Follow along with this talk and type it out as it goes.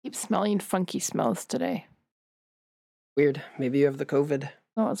keep smelling funky smells today. Weird. Maybe you have the COVID.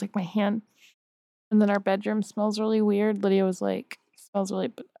 Oh, it was like my hand. And then our bedroom smells really weird. Lydia was like, smells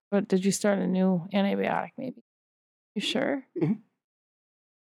really, but did you start a new antibiotic maybe? You sure? Mm-hmm.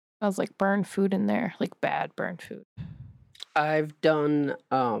 Smells like burned food in there, like bad burned food. I've done,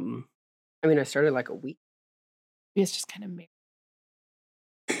 I started like a week. It's just kind of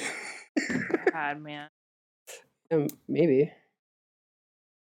bad, man. Maybe.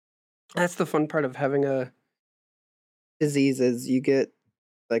 That's the fun part of having a disease is you get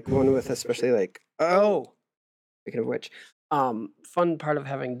like one with especially like, speaking of which, fun part of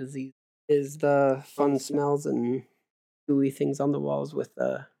having disease is the fun smells and gooey things on the walls with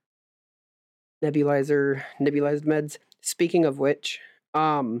the nebulized meds. Speaking of which,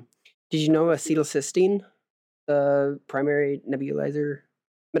 did you know acetylcysteine, the primary nebulizer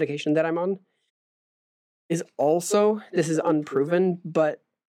medication that I'm on, is also, this is unproven, but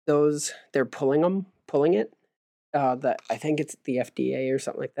they're pulling it. That I think it's the FDA or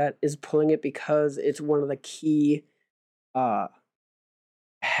something like that is pulling it because it's one of the key,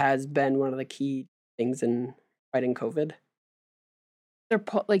 has been one of the key things in fighting COVID. They're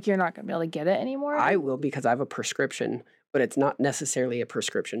like you're not gonna be able to get it anymore. I will because I have a prescription, but it's not necessarily a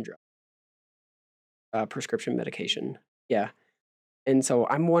prescription drug. Prescription medication, yeah. And so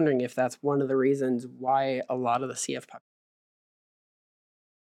I'm wondering if that's one of the reasons why a lot of the CF population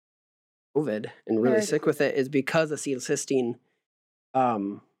COVID and really sick with it is because acetylcysteine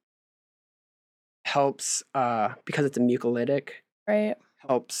helps because it's a mucolytic, right?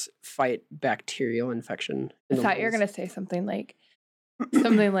 Helps fight bacterial infection. I thought you were gonna say something like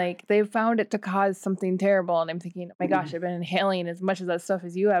they found it to cause something terrible, and I'm thinking, oh my gosh, I've been inhaling as much of that stuff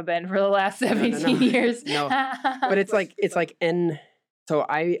as you have been for the last 17 years. No, but it's like so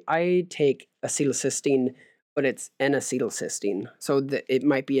I take acetylcysteine, but it's N-acetylcysteine, so it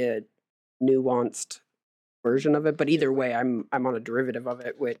might be a nuanced version of it, but either way, I'm on a derivative of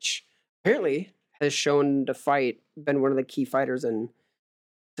it, which apparently has shown to been one of the key fighters and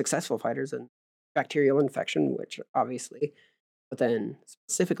successful fighters in bacterial infection, which obviously, but then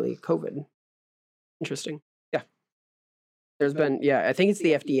specifically COVID. Interesting. Yeah. There's been, I think it's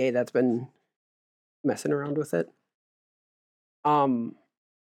the FDA that's been messing around with it. Yeah.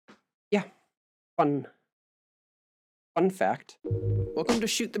 Fun fact. Welcome to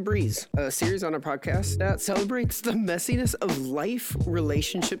Shoot the Breeze, a series on our podcast that celebrates the messiness of life,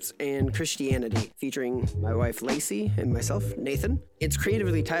 relationships, and Christianity, featuring my wife Lacey and myself, Nathan. It's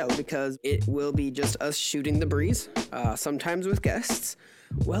creatively titled because it will be just us shooting the breeze, sometimes with guests,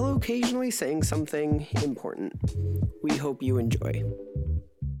 while occasionally saying something important. We hope you enjoy.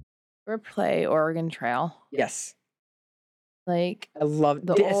 Or play Oregon Trail. Yes. Like, I love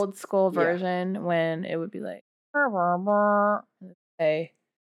the old school version when it would be like, hey,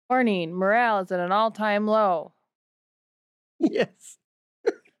 warning, morale is at an all-time low. Yes.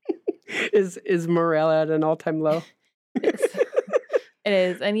 Is morale at an all-time low? It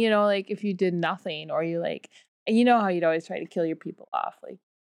is. And like if you did nothing, or you how you'd always try to kill your people off, like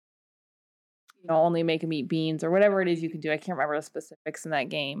only make them eat beans or whatever it is you can do. I can't remember the specifics in that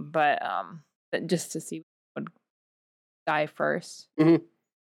game, but just to see who would die first. Mm-hmm.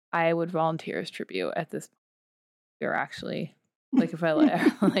 I would volunteer as tribute at this point. You're actually like, if I was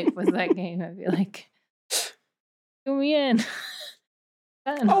that game, I'd be like, do me in.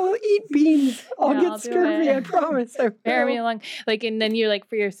 I'll eat beans. I'll get scurvy. I promise. Bear me along. Like, and then you're like,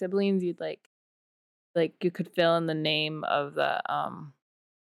 for your siblings, you'd like you could fill in the name of the Oh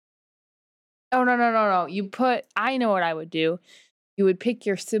no. I know what I would do. You would pick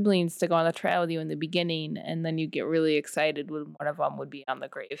your siblings to go on the trail with you in the beginning, and then you get really excited when one of them would be on the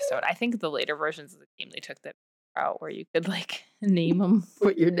gravestone. I think the later versions of the game, they took that out where you could name them.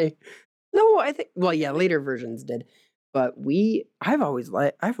 Put your name. No, I think, later versions did, but I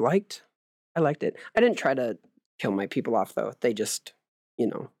liked it. I didn't try to kill my people off though. They just,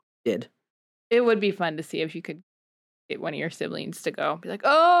 did. It would be fun to see if you could get one of your siblings to go be like,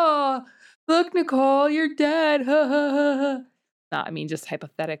 oh, look, Nicole, you're dead. No, I mean, just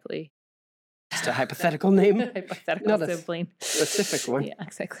hypothetically. Just a hypothetical name. Hypothetical sibling. Specific one. Yeah,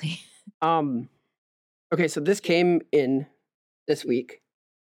 exactly. Okay, so this came in this week.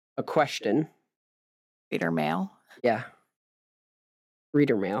 A question. Reader mail. Yeah.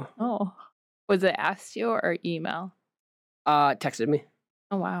 Reader mail. Oh. Was it asked you or email? Texted me.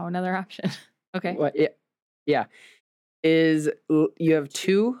 Oh, wow. Another option. Okay. What? Yeah. You have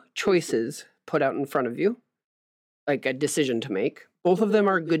two choices put out in front of you, like a decision to make. Both of them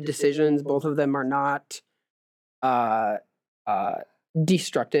are good decisions. Both of them are not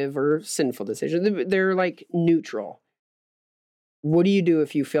destructive or sinful decisions. They're like neutral. what do you do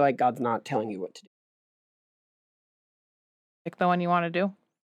if you feel like God's not telling you what to do? Pick the one you want to do.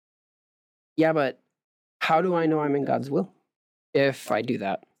 Yeah, but how do I know I'm in God's will if I do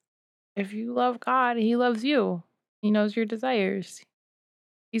that? If you love God, he loves you. He knows your desires.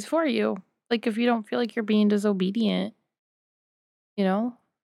 He's for you. Like if you don't feel like you're being disobedient, you know?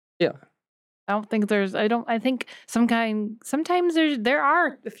 Yeah. I think sometimes there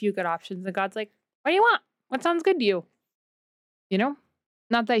are a few good options and God's like, what do you want? What sounds good to you? You know?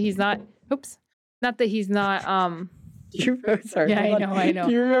 Not that he's not Sorry. Yeah, I know.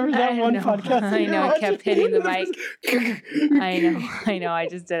 Do you remember that I one know. podcast? I know, I kept hitting the mic. I know, I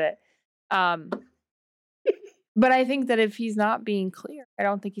just did it. But I think that if he's not being clear, I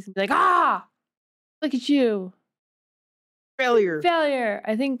don't think he's gonna be like, look at you. Failure.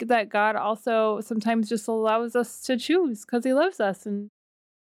 I think that God also sometimes just allows us to choose because he loves us and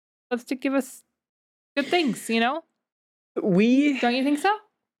loves to give us good things, you know? Don't you think so?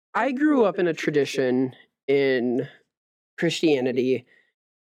 I grew up in a tradition in Christianity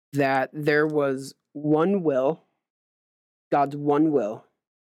that there was one will, God's one will.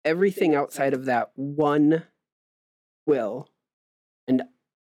 Everything outside of that one will, and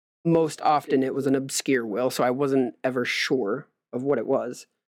most often it was an obscure will, so I wasn't ever sure of what it was.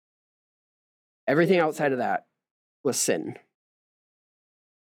 Everything outside of that was sin.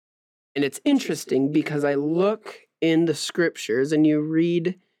 And it's interesting because I look in the scriptures and you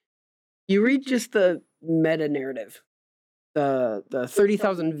read just the meta narrative, the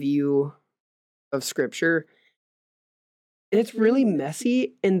 30,000 view of scripture. And it's really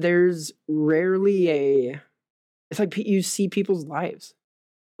messy, and there's rarely it's like you see people's lives,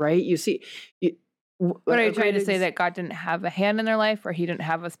 right? What are you trying to say, that God didn't have a hand in their life or he didn't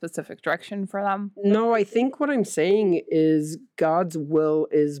have a specific direction for them? No, I think what I'm saying is God's will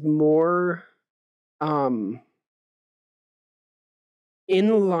is more in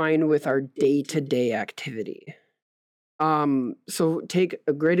line with our day-to-day activity. So take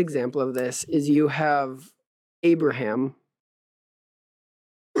a great example of this is you have Abraham.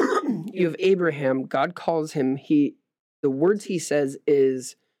 You have Abraham, God calls him, the words he says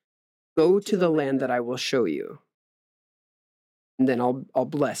is, go to the land that I will show you. And then I'll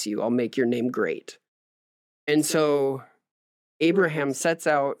bless you. I'll make your name great. And so Abraham sets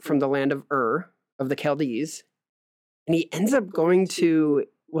out from the land of Ur, of the Chaldees, and he ends up going to,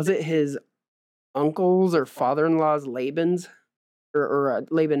 was it his uncle's or father-in-law's Laban's? Or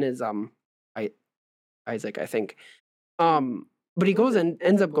Laban is Isaac, I think. But he goes and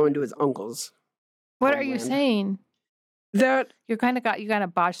ends up going to his uncle's. What are you saying? That you kind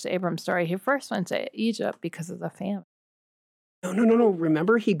of botched the Abram story. He first went to Egypt because of the famine. No.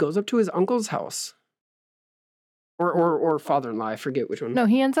 Remember, he goes up to his uncle's house. Or father-in-law, I forget which one. No,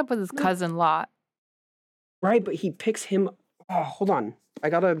 he ends up with his cousin Lot. Right, but he picks him. Oh, hold on. He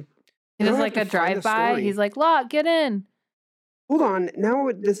does like a drive-by. He's like, Lot, get in. Hold on. Now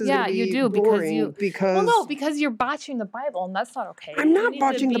this is gonna be you do boring because you're botching the Bible, and that's not okay. I'm not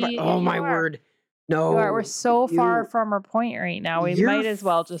botching the Bible. Oh my word. No. We're so far from our point right now. We might as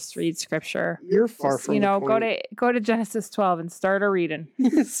well just read scripture. You're far from the point. Go to Genesis 12 and start a reading.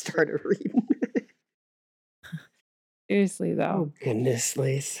 Start a reading. Seriously though. Oh goodness,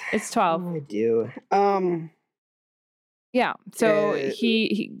 Lace. It's 12. I do. Yeah. So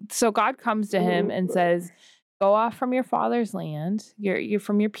so God comes to him and says, go off from your father's land, you're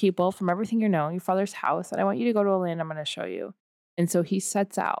from your people, from everything you know, your father's house, and I want you to go to a land I'm going to show you. And so he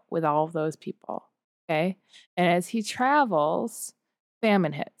sets out with all of those people, okay? And as he travels,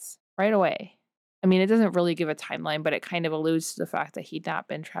 famine hits right away. I mean, it doesn't really give a timeline, but it kind of alludes to the fact that he'd not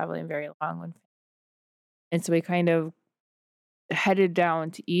been traveling very long. And so he kind of headed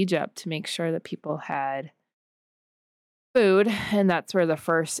down to Egypt to make sure that people had food, and that's where the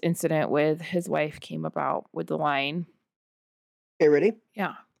first incident with his wife came about with the lion. Okay, ready?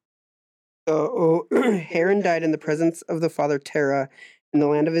 Yeah. So Haran died in the presence of the father Terah in the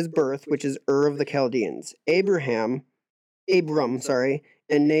land of his birth, which is Ur of the Chaldeans. Abram,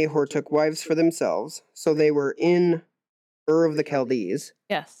 and Nahor took wives for themselves, so they were in Ur of the Chaldees.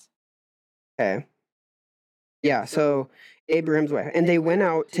 Yes. Okay. Yeah, so Abraham's wife. And they went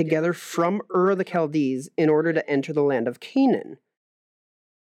out together from Ur of the Chaldees in order to enter the land of Canaan.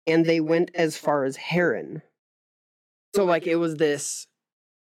 And they went as far as Haran. So, like, it was this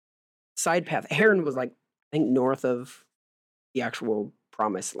side path. Haran was, like, I think north of the actual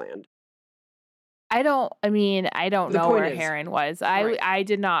promised land. I don't know where Haran was. I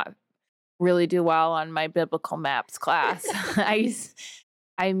did not really do well on my biblical maps class.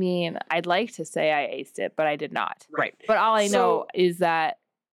 I'd like to say I aced it, but I did not. Right. But all I know is that...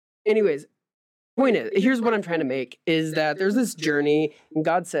 Anyways, point is, here's what I'm trying to make, is that there's this journey, and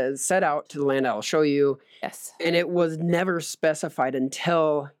God says, set out to the land I'll show you. Yes. And it was never specified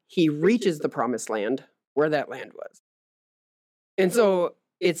until he reaches the promised land, where that land was. And so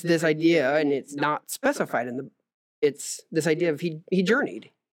it's this idea, and it's not specified it's this idea of he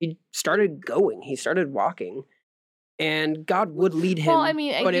journeyed. He started going, he started walking, and God would lead him. Well, I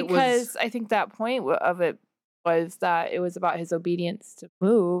mean, but because I think that point of it was that it was about his obedience to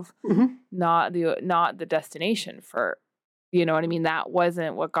move, not the destination for, you know what I mean? That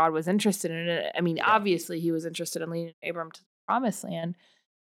wasn't what God was interested in. I mean, obviously he was interested in leading Abram to the promised land,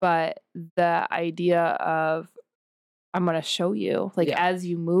 but the idea of, I'm going to show you, like, as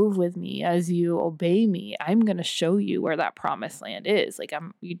you move with me, as you obey me, I'm going to show you where that promised land is. Like,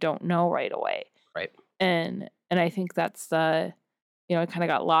 you don't know right away. Right. And I think that's the, I kind of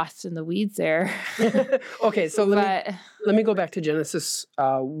got lost in the weeds there. Okay, so let me go back to Genesis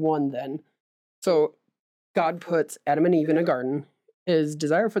 1 then. So God puts Adam and Eve in a garden. His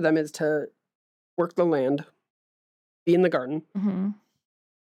desire for them is to work the land, be in the garden. Mm-hmm.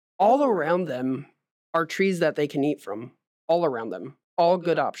 All around them are trees that they can eat from. All around them. All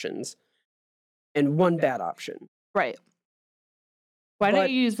good options. And one bad option. Right. Why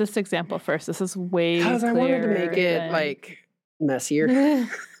don't you use this example first? This is way clearer. Because I wanted to make it, like, messier.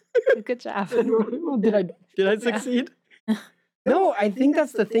 Good job. Did I succeed? No, I think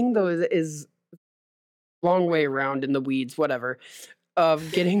that's the thing, though, is long way around in the weeds, whatever,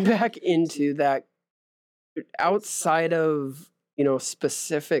 of getting back into that outside of,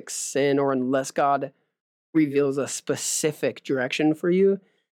 specific sin, or unless God reveals a specific direction for you.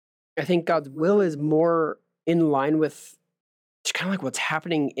 I think God's will is more in line with it's kind of like what's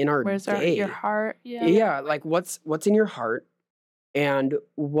happening in our day. Your heart? Yeah. Yeah, like what's in your heart, and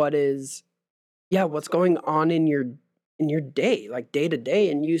what's going on in your day, like day to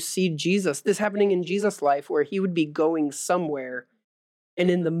day. And you see this happening in Jesus' life, where he would be going somewhere, and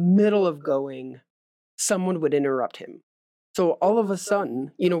in the middle of going, someone would interrupt him. So all of a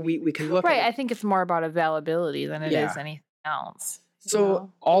sudden, we can look at it. I think it's more about availability than it is anything else.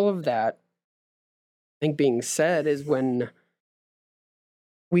 So all of that, I think, being said, is when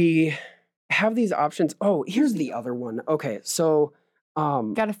we have these options. Oh, here's the other one. Okay, so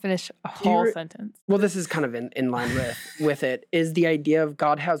got to finish a whole sentence. Well, this is kind of in line with it, is the idea of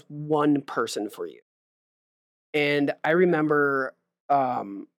God has one person for you. And I remember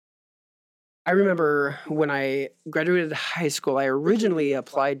when I graduated high school, I originally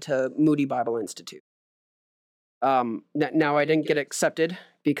applied to Moody Bible Institute. Now I didn't get accepted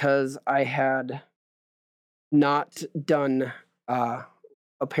because I had not done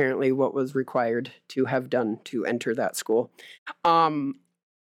apparently what was required to have done to enter that school. But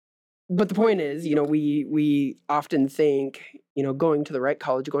the point is, we often think, going to the right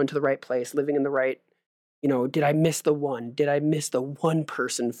college, going to the right place, living in the right, did I miss the one? Did I miss the one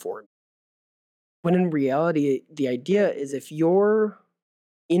person for me? When in reality, the idea is, if you're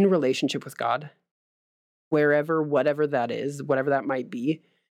in relationship with God, whatever that is, whatever that might be,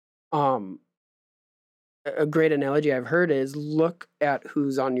 a great analogy I've heard is, look at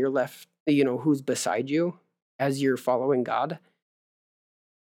who's on your left, who's beside you as you're following God.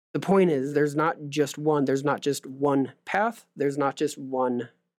 The point is, there's not just one path, there's not just one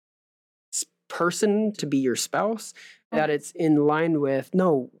person to be your spouse, that it's in line with,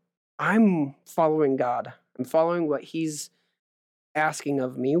 no, I'm following God. I'm following what he's asking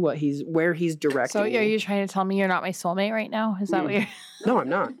of me, where he's directing. So are you trying to tell me you're not my soulmate right now? Is that what you're... No, I'm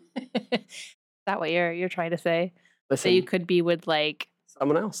not. Is that what you're trying to say? Listen, that you could be with, like,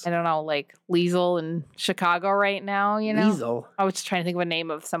 someone else. I don't know, like Liesel in Chicago right now, Liesel? I was just trying to think of a name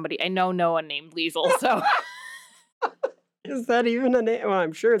of somebody. I know no one named Liesel, so... Is that even a name? Well,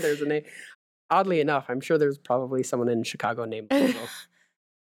 I'm sure there's a name. Oddly enough, I'm sure there's probably someone in Chicago named Liesel.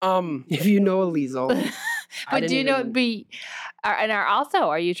 If you know a Liesel. But do you know it'd be... And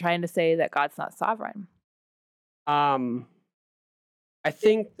are you trying to say that God's not sovereign? I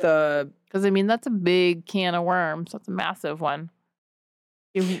think because that's a big can of worms. That's a massive one.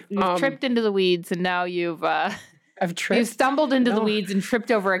 You've tripped into the weeds, and now you've stumbled into the weeds and tripped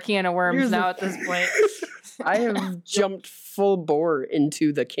over a can of worms. At this point, I have jumped full bore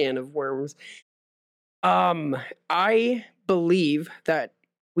into the can of worms. I believe that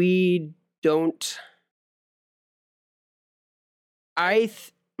we don't. I'm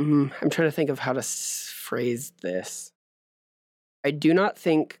trying to think of how to phrase this. I do not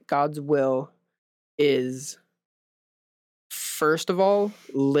think God's will is, first of all,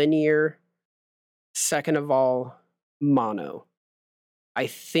 linear, second of all, mono. I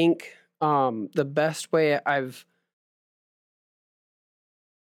think the best way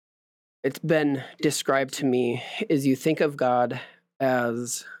it's been described to me is you think of God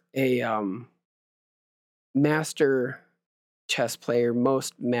as a master chess player.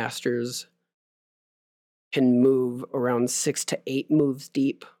 Most masters can move around 6 to 8 moves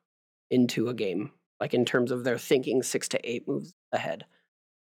deep into a game, like in terms of their thinking 6 to 8 moves ahead.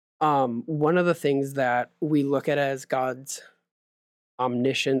 One of the things that we look at as God's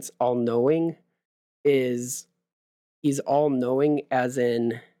omniscience, all-knowing, is he's all-knowing as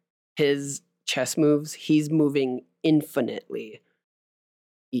in his chess moves, he's moving infinitely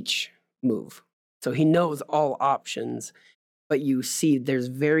each move. So he knows all options, but you see there's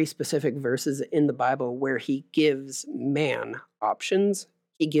very specific verses in the Bible where he gives man options.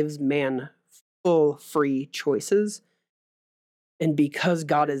 He gives man full free choices. And because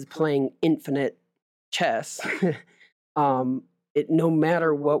God is playing infinite chess, no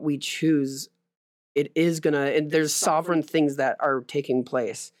matter what we choose, it is gonna, and there's sovereign things that are taking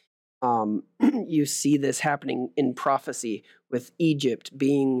place. You see this happening in prophecy with Egypt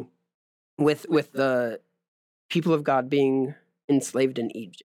being, with the people of God being enslaved in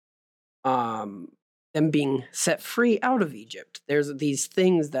Egypt, them being set free out of Egypt. There's these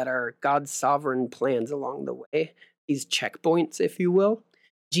things that are God's sovereign plans along the way, these checkpoints, if you will.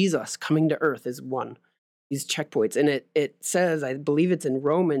 Jesus coming to earth is one, these checkpoints. And it says, I believe it's in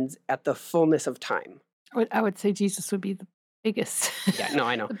Romans, at the fullness of time. I would say Jesus would be the biggest. Yeah, no,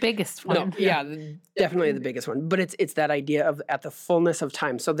 I know. The biggest one. No, yeah, definitely the biggest one. But it's that idea of at the fullness of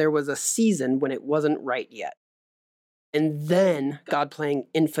time. So there was a season when it wasn't right yet. And then God playing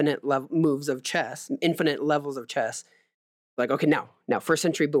infinite moves of chess, infinite levels of chess. Like, okay, now, first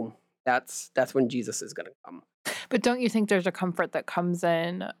century, boom. That's when Jesus is going to come. But don't you think there's a comfort that comes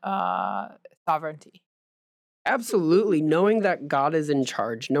in sovereignty? Absolutely. Knowing that God is in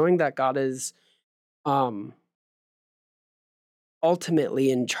charge, knowing that God is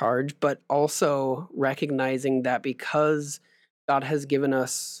ultimately in charge, but also recognizing that because God has given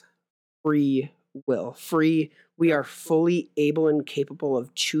us free will, we are fully able and capable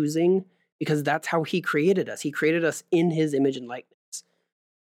of choosing, because that's how he created us. He created us in his image and likeness,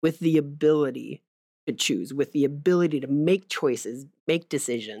 with the ability to choose, with the ability to make choices, make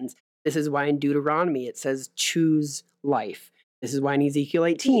decisions. This is why in Deuteronomy it says choose life. This is why in Ezekiel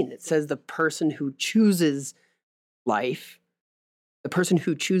 18 it says the person who chooses life, the person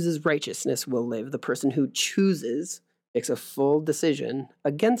who chooses righteousness will live. The person who chooses, makes a full decision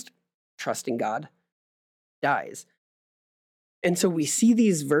against trusting God, dies. And so we see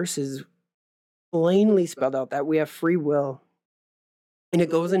these verses plainly spelled out that we have free will. And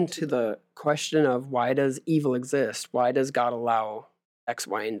it goes into the question of, why does evil exist? Why does God allow X,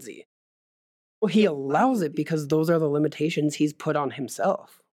 Y, and Z? Well, he allows it because those are the limitations he's put on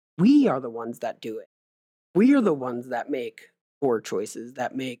himself. We are the ones that do it. We are the ones that make poor choices,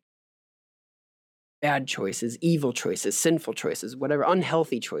 that make bad choices, evil choices, sinful choices, whatever,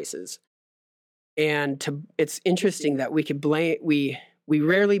 unhealthy choices. And it's interesting that we could blame, we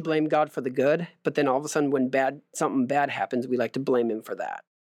rarely blame God for the good, but then all of a sudden when something bad happens, we like to blame him for that.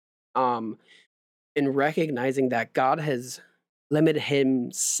 And recognizing that God has limited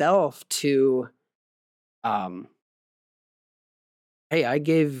himself to, hey, I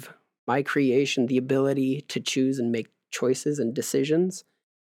gave my creation the ability to choose and make choices and decisions.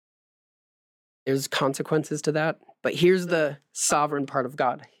 There's consequences to that. But here's the sovereign part of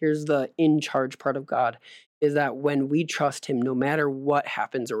God. Here's the in charge part of God, is that when we trust him, no matter what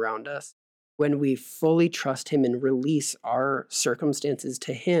happens around us, when we fully trust him and release our circumstances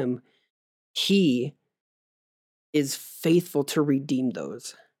to him, he is faithful to redeem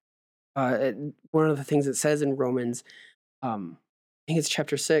those. One of the things it says in Romans, I think it's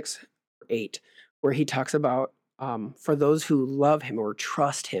chapter 6 or 8, where he talks about for those who love him or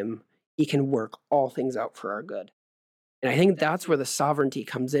trust him, he can work all things out for our good. And I think that's where the sovereignty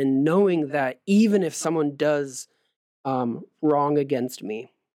comes in, knowing that even if someone does wrong against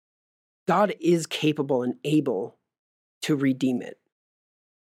me, God is capable and able to redeem it.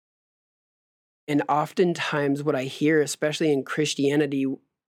 And oftentimes what I hear, especially in Christianity,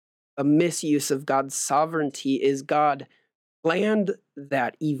 a misuse of God's sovereignty is God planned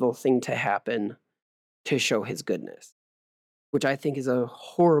that evil thing to happen to show his goodness, which I think is a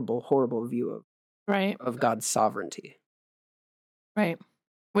horrible, horrible view of God's sovereignty. Right.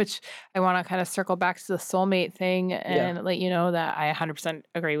 Which I want to kind of circle back to the soulmate thing and let you know that I 100%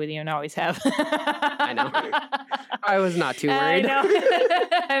 agree with you and always have. I know. I was not too worried. I know.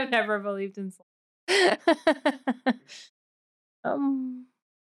 I've never believed in soulmates.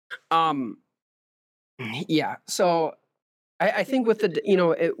 Yeah. So I think with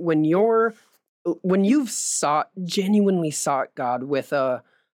the, when you've genuinely sought God with a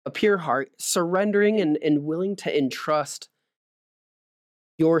a pure heart, surrendering and willing to entrust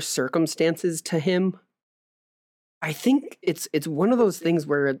your circumstances to him. I think it's one of those things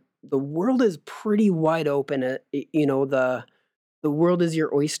where the world is pretty wide open. The world is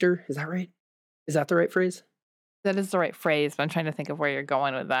your oyster. Is that right? Is that the right phrase? That is the right phrase, but I'm trying to think of where you're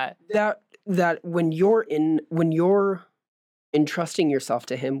going with that. That when you're entrusting yourself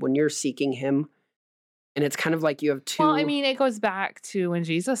to him, when you're seeking him, and it's kind of like you have two. Well, I mean, it goes back to when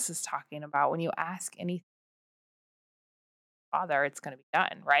Jesus is talking about when you ask anything, Father, it's going to be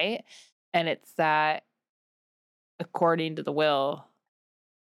done, right? And it's that according to the will,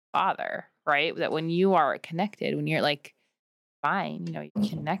 Father, right? That when you are connected, when you're like fine, you're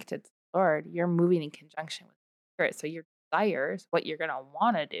connected to the Lord, you're moving in conjunction with the Spirit. So your desires, what you're going to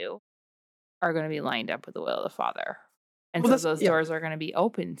want to do, are going to be lined up with the will of the Father. And so those doors are going to be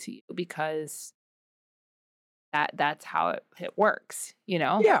open to you because that's how it works,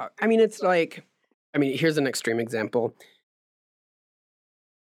 Yeah. I mean, it's like, here's an extreme example.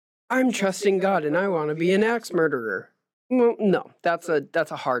 I'm trusting God and I want to be an axe murderer. Well, no, that's a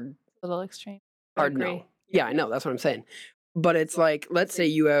hard, little extreme. Hard no. Yeah, I know. That's what I'm saying. But it's like, let's say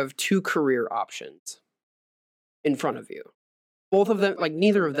you have two career options in front of you. Both of them, like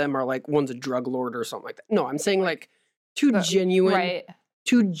neither of them are like one's a drug lord or something like that. No, I'm saying like two genuine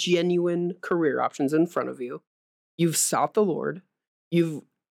career options in front of you. You've sought the Lord. Well,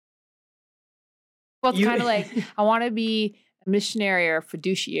 it's kind of like I want to be a missionary or a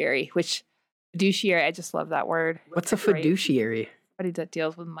fiduciary, which fiduciary, I just love that word. What's a fiduciary? Somebody that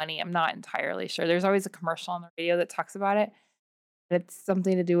deals with money. I'm not entirely sure. There's always a commercial on the radio that talks about it. It's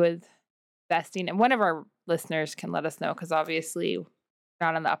something to do with investing. And one of our listeners can let us know because obviously we're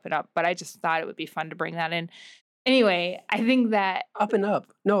not on the up and up, but I just thought it would be fun to bring that in. Anyway, I think that... Up and up.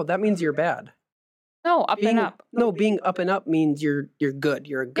 No, that means you're bad. No, and up. No, being up and up means you're good.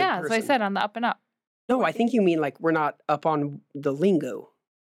 You're a good person. Yeah, so I said on the up and up. No, I think you mean like we're not up on the lingo.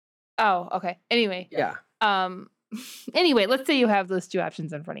 Oh, okay. Anyway. Yeah. Anyway, let's say you have those two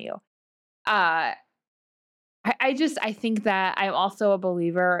options in front of you. I think that I'm also a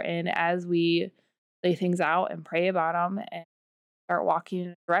believer in as we lay things out and pray about them and start walking in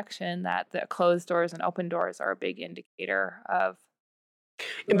a direction that the closed doors and open doors are a big indicator of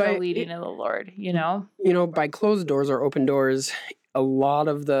the leading of the Lord, by closed doors or open doors, a lot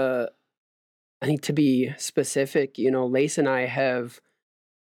of I think to be specific, Lace and I have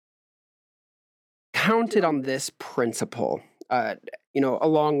counted on this principle,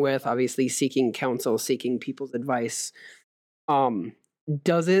 along with obviously seeking counsel, seeking people's advice. Do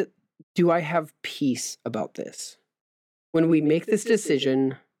I have peace about this? When we make this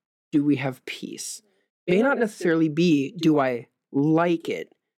decision, do we have peace? It may not necessarily be, do I like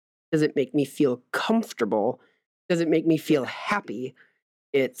it? Does it make me feel comfortable? Does it make me feel happy?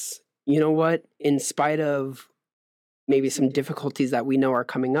 It's, in spite of maybe some difficulties that we know are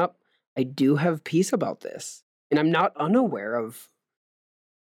coming up, I do have peace about this. And I'm not unaware of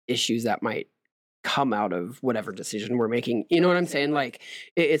issues that might come out of whatever decision we're making. You know what I'm saying? Like,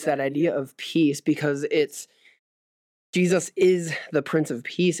 it's that idea of peace because Jesus is the Prince of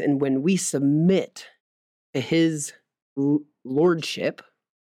Peace. And when we submit to his lordship,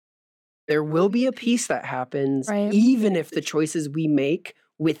 there will be a peace that happens, right? Even if the choices we make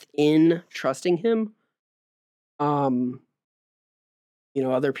within trusting him, other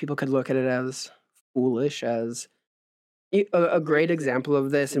people could look at it as foolish, as a great example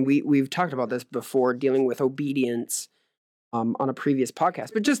of this. And we've talked about this before, dealing with obedience on a previous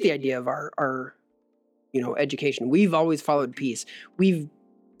podcast, but just the idea of our education. We've always followed peace. We've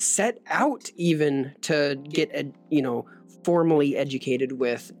set out even to get, formally educated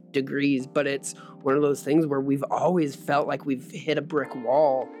with degrees, but it's one of those things where we've always felt like we've hit a brick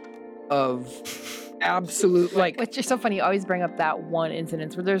wall of absolute, like... Which is so funny, you always bring up that one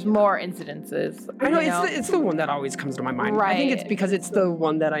incident where there's more incidences. I know, it's the one that always comes to my mind. Right. I think it's because it's the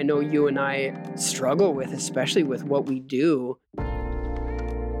one that I know you and I struggle with, especially with what we do.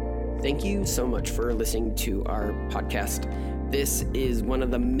 Thank you so much for listening to our podcast. This is one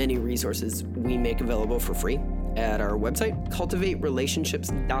of the many resources we make available for free at our website,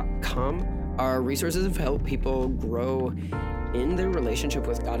 cultivaterelationships.com. Our resources have helped people grow in their relationship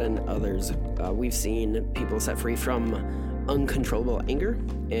with God and others. We've seen people set free from uncontrollable anger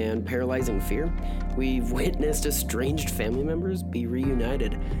and paralyzing fear. We've witnessed estranged family members be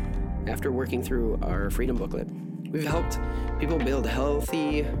reunited after working through our Freedom Booklet. We've helped people build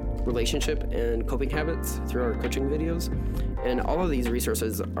healthy relationship and coping habits through our coaching videos. And all of these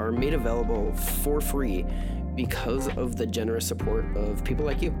resources are made available for free because of the generous support of people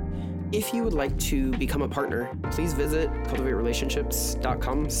like you. If you would like to become a partner, please visit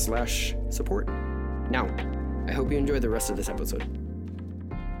cultivaterelationships.com/support. Now, I hope you enjoy the rest of this episode.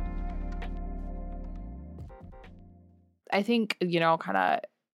 I think, kind of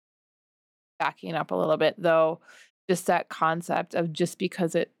backing up a little bit, though, just that concept of just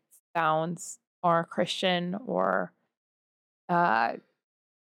because it sounds more Christian or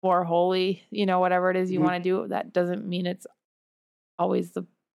more holy, whatever it is you want to do, that doesn't mean it's always the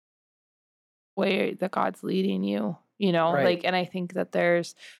way that God's leading you, Right. and I think that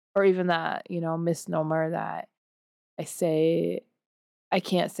there's, or even that, misnomer that I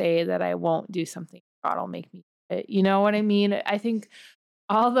can't say that I won't do something. God will make me do it. You know what I mean? I think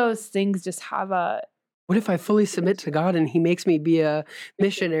all those things just have What if I fully submit to God and he makes me be a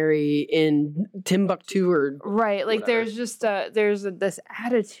missionary in Timbuktu or right. Like whatever? there's just this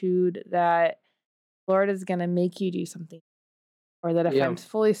attitude that Lord is going to make you do something, or that if Yeah. I'm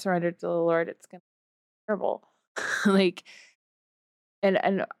fully surrendered to the Lord, it's going to be terrible. Like,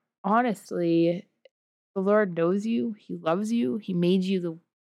 and honestly, the Lord knows you. He loves you. He made you the way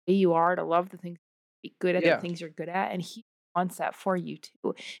you are, to love the things, be good at the Yeah. things you're good at, and He wants that for you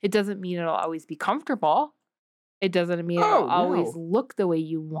too. It doesn't mean it'll always be comfortable. It doesn't mean it'll Oh, always no. look the way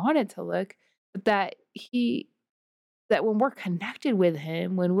you want it to look, but that when we're connected with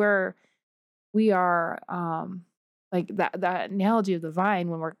Him, when we are like that analogy of the vine,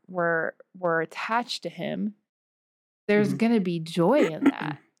 when we're attached to Him, there's Mhm. gonna be joy in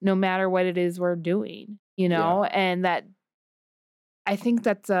that, no matter what it is we're doing, Yeah. and that I think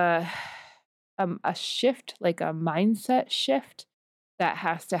that's a shift, like a mindset shift that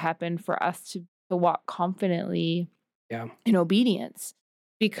has to happen for us to walk confidently Yeah. in obedience.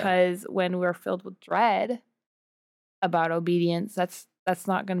 Because when we're filled with dread about obedience, that's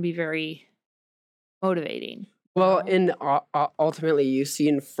not going to be very motivating. Well, and ultimately you see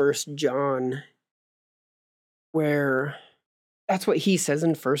in 1 John where that's what he says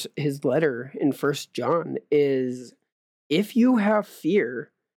in his letter in 1 John is, if you have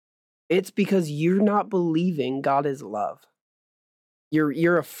fear, it's because you're not believing God is love.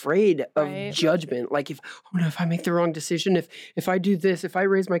 You're afraid of Right. judgment. Like, if I make the wrong decision, if I do this, if I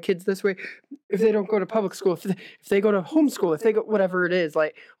raise my kids this way, if they don't go to public school, if they go to homeschool, if they go whatever it is,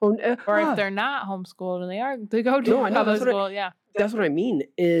 like, Or if they're not homeschooled and they go to No, I know, public school, yeah. that's what I mean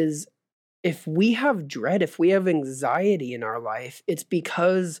is, if we have dread, if we have anxiety in our life, it's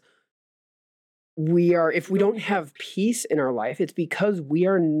because if we don't have peace in our life, it's because we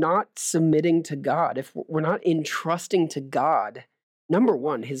are not submitting to God. If we're not entrusting to God, number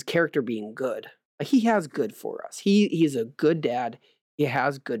one, his character being good. Like, he has good for us. He's a good dad. He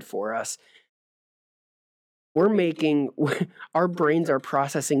has good for us. Our brains are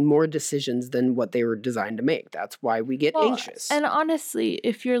processing more decisions than what they were designed to make. That's why we get anxious. And honestly,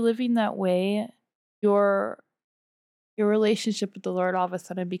 if you're living that way, your relationship with the Lord all of a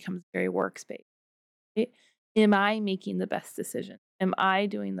sudden becomes very works-based. Right? Am I making the best decision? Am I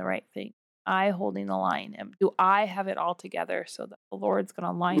doing the right thing? Am I holding the line? Do I have it all together so that the Lord's going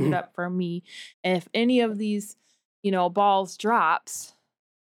to line it up for me? And if any of these, balls drops,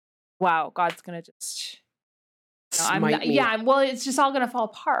 wow, God's going to just Smite me. it's just all going to fall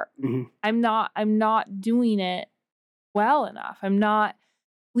apart. I'm not doing it well enough. I'm not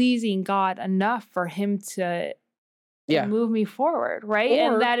pleasing God enough for Him to move me forward, right?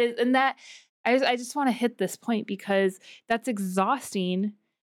 I just want to hit this point because that's exhausting,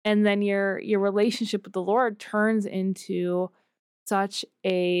 and then your relationship with the Lord turns into such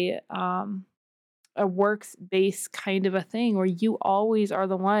a works-based kind of a thing where you always are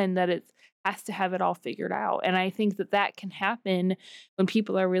the one that has to have it all figured out. And I think that can happen when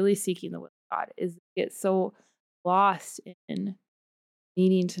people are really seeking the will of God, is get so lost in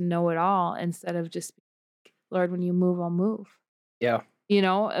needing to know it all instead of just, Lord, when you move, I'll move. Yeah.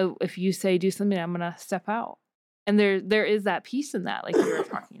 If you say do something, I'm going to step out. And there is that peace in that, like you were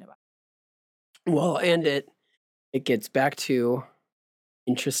talking about. Well, and it gets back to,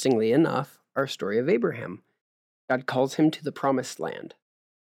 interestingly enough, our story of Abraham. God calls him to the promised land.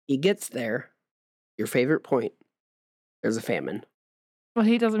 He gets there. Your favorite point. There's a famine. Well,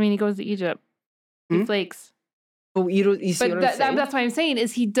 he doesn't mean he goes to Egypt. He flakes. But you see what I'm saying? That's what I'm saying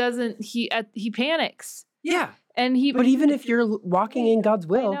is he panics. Yeah. And but even if you're walking in God's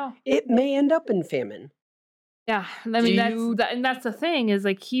will, it may end up in famine. Yeah. I mean, that's the thing is,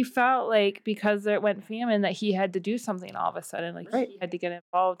 like, he felt like because it went famine that he had to do something all of a sudden. Like, he had to get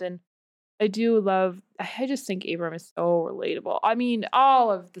involved. And I just think Abram is so relatable. I mean,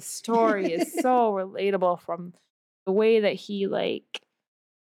 all of the story is so relatable, from the way that he, like,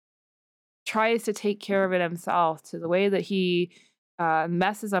 tries to take care of it himself to the way that he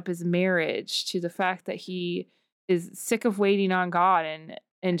messes up his marriage, to the fact that he is sick of waiting on God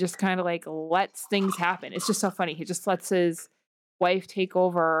and just kind of like lets things happen. It's just so funny. He just lets his wife take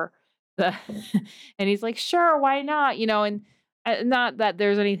over the and he's like, sure, why not? And not that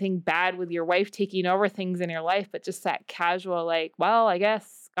there's anything bad with your wife taking over things in your life, but just that casual, like, well, I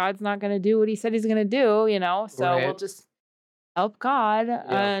guess God's not going to do what he said he's going to do, so we'll Right. just help God. Yeah.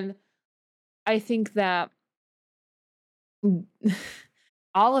 And I think that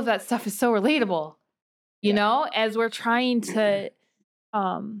all of that stuff is so relatable, as we're trying to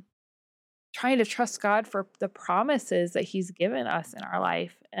trust God for the promises that he's given us in our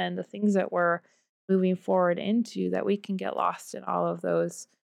life and the things that we're moving forward into, that we can get lost in all of those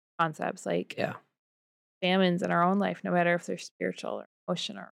concepts, like Yeah. famines in our own life, no matter if they're spiritual or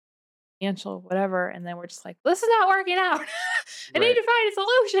emotional or financial, whatever. And then we're just like, this is not working out. I need Right. to find a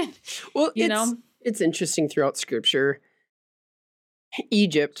solution. Well, it's interesting throughout Scripture.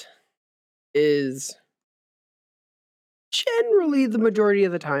 Egypt is generally, the majority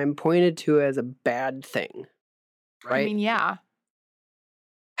of the time, pointed to as a bad thing, right? I mean, yeah.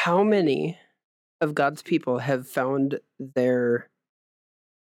 How many of God's people have found their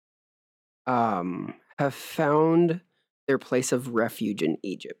place of refuge in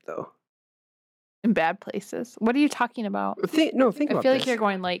Egypt, though? In bad places. What are you talking about? Think I about feel like this. you're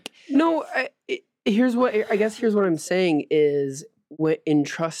going like, No, here's what I'm saying is,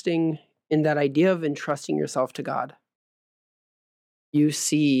 in that idea of entrusting yourself to God, you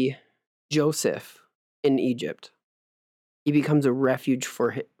see Joseph in Egypt. He becomes a refuge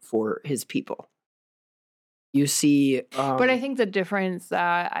for his people. You see, but I think the difference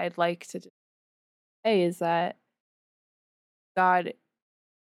that I'd like to say is that God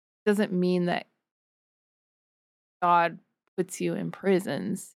doesn't mean that God puts you in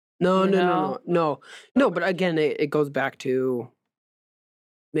prisons. no. But again, it goes back to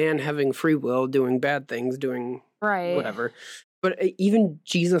man having free will, doing bad things, doing Right. whatever. But even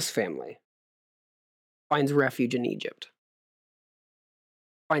Jesus' family finds refuge in Egypt,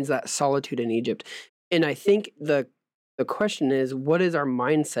 finds that solitude in Egypt. And I think the question is, what is our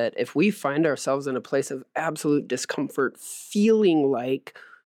mindset if we find ourselves in a place of absolute discomfort, feeling like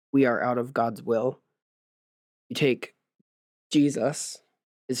we are out of God's will? You take Jesus,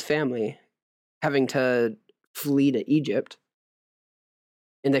 his family, having to flee to Egypt,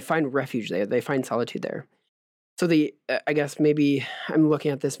 and they find refuge there. They find solitude there. So I guess maybe I'm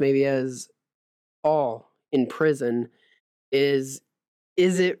looking at this maybe as Paul in prison. Is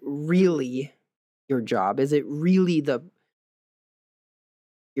it really your job? Is it really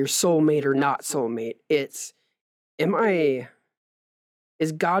your soulmate or not soulmate? It's,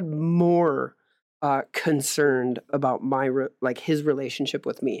 is God more concerned about his relationship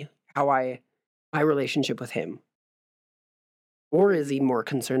with me, my relationship with him? Or is he more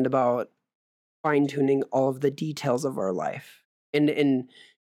concerned about fine-tuning all of the details of our life? And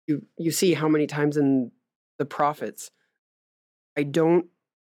you see how many times in the prophets, I don't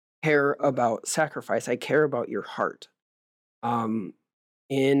care about sacrifice, I care about your heart. And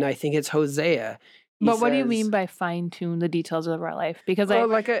I think it's Hosea. But what do you mean by fine-tune the details of our life? Because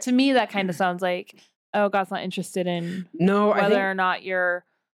to me, that kind of sounds like, oh, God's not interested in whether or not you're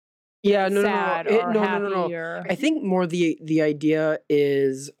sad or happy. Or... I think more the idea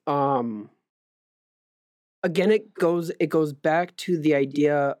is, again, it goes back to the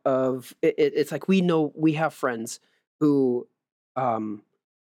idea of it's like we have friends who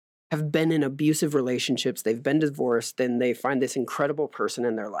have been in abusive relationships, they've been divorced, then they find this incredible person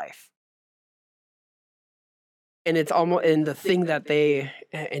in their life. And it's almost, and the thing that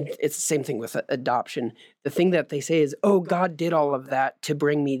and it's the same thing with adoption. The thing that they say is, oh, God did all of that to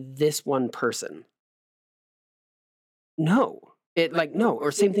bring me this one person. No.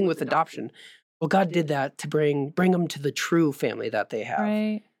 Or same thing with adoption. Well, God did that to bring them to the true family that they have.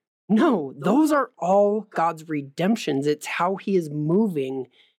 Right. No, those are all God's redemptions. It's how he is moving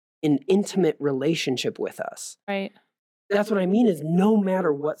in intimate relationship with us. Right. That's what I mean is, no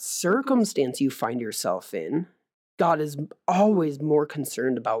matter what circumstance you find yourself in, God is always more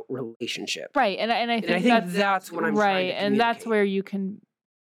concerned about relationship. Right. And I think that's what I'm right. trying to And that's where you can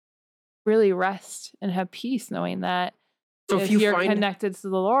really rest and have peace, knowing that if you're connected to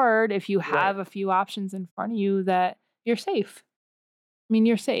the Lord, if you have a few options in front of you, that you're safe. I mean,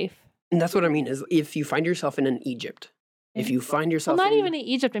 you're safe. And that's what I mean is, if you find yourself in an Egypt, if you find yourself not even in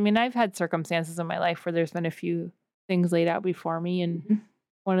Egypt. I mean, I've had circumstances in my life where there's been a few things laid out before me. And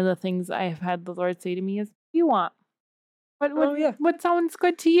one of the things I have had the Lord say to me is, what do you want? What sounds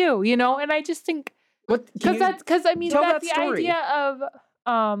good to you? And I just think, because that's the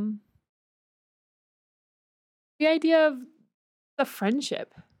idea of the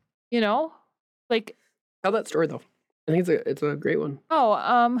friendship, you know? Like, Tell that story though. I think it's a great one. it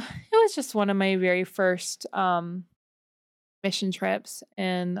was just one of my very first mission trips,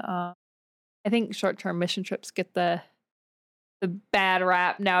 and I think short-term mission trips get the bad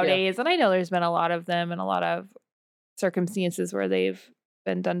rap nowadays, and I know there's been a lot of them and a lot of circumstances where they've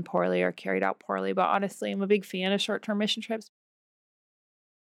been done poorly or carried out poorly, but honestly, I'm a big fan of short-term mission trips.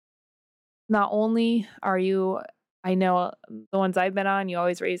 Not only are you, I know the ones I've been on, you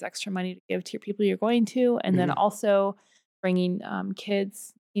always raise extra money to give to your people you're going to, and then also bringing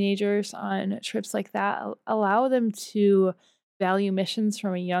kids, teenagers on trips like that allow them to value missions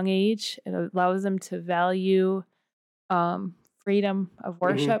from a young age. It allows them to value freedom of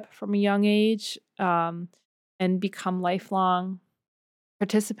worship from a young age, and become lifelong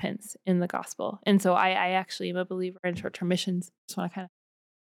participants in the gospel. And so I actually am a believer in short-term missions. Just want to kind of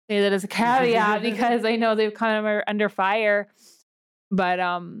say that as a caveat because I know they've kind of are under fire, but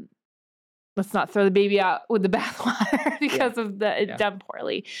let's not throw the baby out with the bathwater because of it done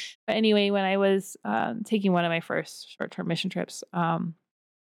poorly. But anyway, when I was taking one of my first short-term mission trips, there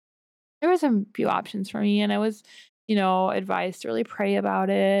was a few options for me, and I was, advised to really pray about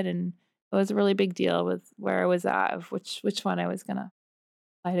it, and it was a really big deal with where I was at of which one I was gonna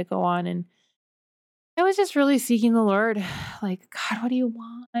apply to go on, and I was just really seeking the Lord, like, God, what do you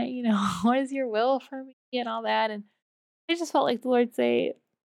want? What is your will for me and all that, and I just felt like the Lord say,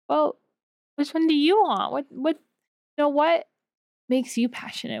 well, which one do you want? What makes you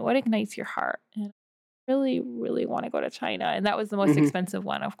passionate? What ignites your heart? And I really, really want to go to China. And that was the most expensive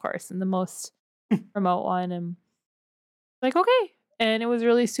one, of course, and the most remote one. And like, okay. And it was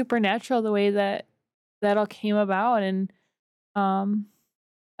really supernatural the way that all came about. And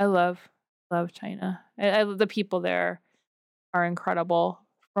I love China. The people there are incredible.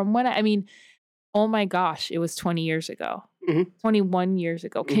 From when oh my gosh, it was 20 years ago. 21 years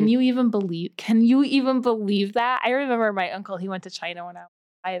ago. Can you even believe that? I remember my uncle, he went to China when I was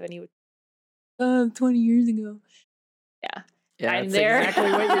 5 and he would 20 years ago. Yeah. Yeah, I'm that's there.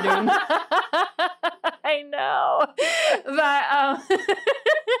 exactly what you're doing. I know. But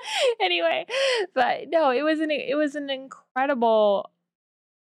anyway, but no, it was an incredible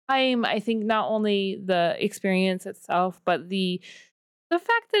time. I think not only the experience itself, but the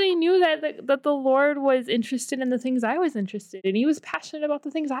fact that I knew that the Lord was interested in the things I was interested in. He was passionate about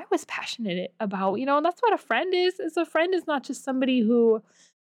the things I was passionate about, and that's what a friend is. A friend is not just somebody who,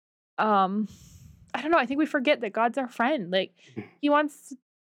 I don't know. I think we forget that God's our friend. Like, he wants to be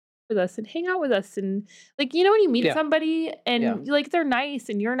with us and hang out with us. And like, when you meet somebody and like, they're nice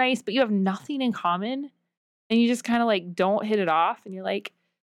and you're nice, but you have nothing in common and you just kind of like don't hit it off. And you're like,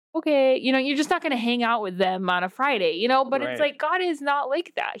 okay, you're just not going to hang out with them on a Friday, but It's like, God is not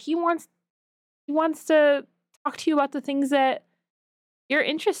like that. He wants to talk to you about the things that you're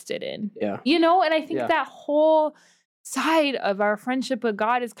interested in. Yeah. And I think that whole side of our friendship with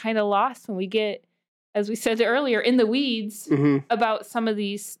God is kind of lost when we get, as we said earlier, in the weeds about some of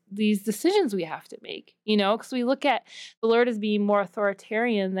these decisions we have to make, because we look at the Lord as being more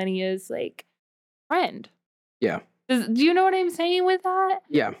authoritarian than he is like friend. Yeah. Do you know what I'm saying with that?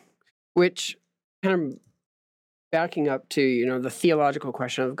 Yeah. Which kind of backing up to, the theological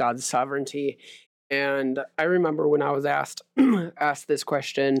question of God's sovereignty. And I remember when I was asked this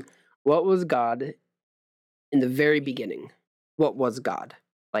question, what was God in the very beginning? What was God?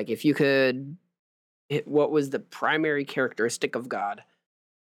 Like, if you could, what was the primary characteristic of God?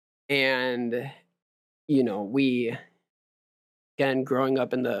 And, we, again, growing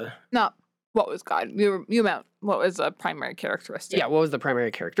up in the... No. What was God? You meant what was a primary characteristic? Yeah, what was the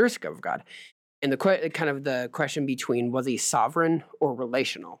primary characteristic of God? And the question between, was he sovereign or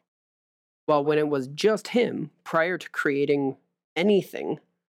relational? Well, when it was just him, prior to creating anything,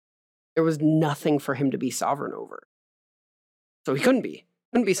 there was nothing for him to be sovereign over. So he couldn't be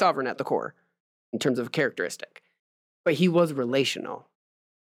sovereign at the core in terms of characteristic. But he was relational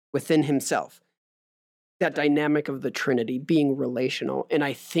within himself. That dynamic of the Trinity being relational. And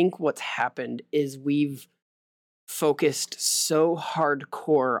I think what's happened is we've focused so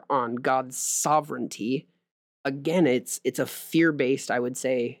hardcore on God's sovereignty. Again, it's a fear-based, I would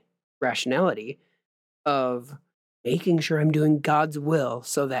say, rationality of making sure I'm doing God's will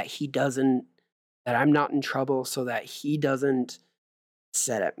so that that I'm not in trouble, so that he doesn't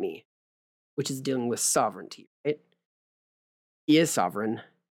set at me, which is dealing with sovereignty, right? He is sovereign,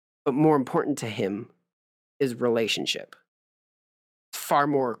 but more important to him is relationship. Far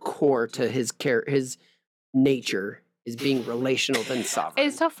more core to his nature is being relational than sovereign.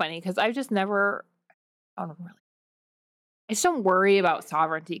 It's so funny because I've just never found him really. just don't worry about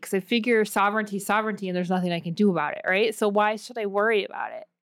sovereignty because I figure sovereignty, and there's nothing I can do about it, right? So why should I worry about it?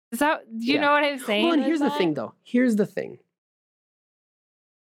 Is that, do you Yeah. know what I'm saying? Well, and with here's the that? thing, though. Here's the thing.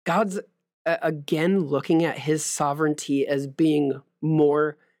 God's, again, looking at his sovereignty as being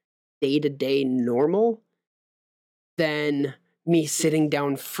more day-to-day normal than me sitting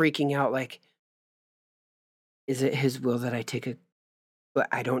down freaking out like, is it his will that I take a... But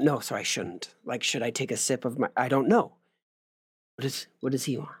I don't know, so I shouldn't. Like, should I take a sip of my... I don't know. What does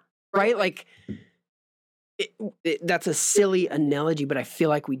he want? Right? Like, that's a silly analogy, but I feel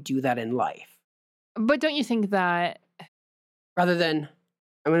like we do that in life. But don't you think that... Rather than,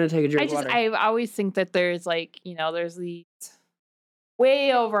 I'm going to take a drink of water. I always think that there's like, there's these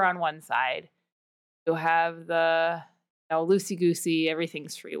way over on one side. You have the, loosey-goosey,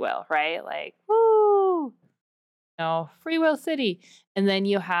 everything's free will, right? Like, woo, free will city. And then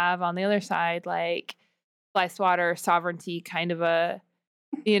you have on the other side, like, sliced water, sovereignty, kind of a,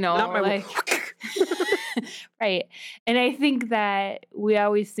 Not my like, right. And I think that we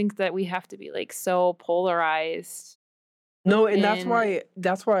always think that we have to be like so polarized. No, and that's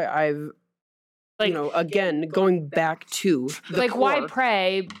why I've, like, again, going back to the like, core. why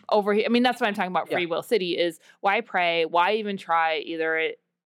pray over here? I mean, that's what I'm talking about. Free will city is why pray? Why even try? Either it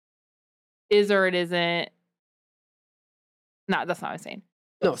is or it isn't. No, that's not what I'm saying.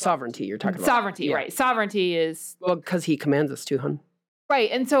 No, sovereignty. You're talking about sovereignty, Yeah. right? Sovereignty is because he commands us to, hun. right,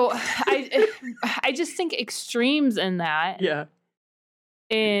 and so I just think extremes in that, Yeah.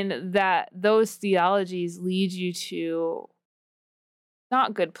 in that those theologies lead you to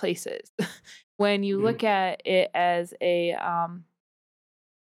not good places. When you look at it as a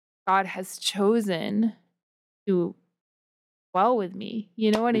God has chosen to dwell with me.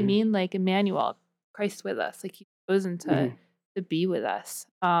 You know what I mean? Like Emmanuel, Christ with us. Like he's chosen to be with us.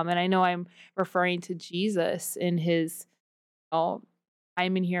 And I know I'm referring to Jesus in his time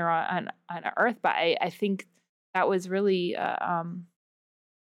in here on earth, but I think that was really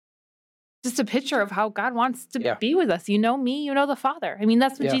just a picture of how God wants to be with us. You know me, you know the Father. I mean,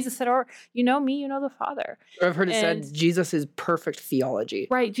 that's what Jesus said, or you know me, you know the Father. I've heard it said Jesus is perfect theology.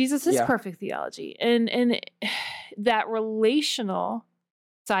 Right. Jesus is perfect theology. And that relational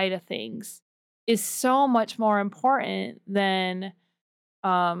side of things is so much more important than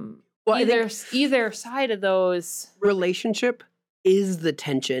either side of those. Relationship is the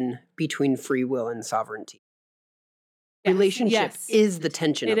tension between free will and sovereignty. Relationship is the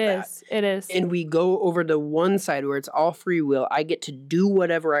tension of that. It is. And we go over to one side where it's all free will. I get to do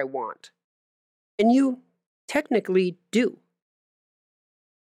whatever I want. And you technically do.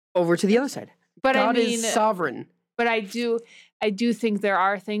 Over to the other side. But God is sovereign. But I do think there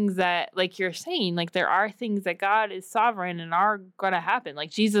are things that, like you're saying, like there are things that God is sovereign and are going to happen. Like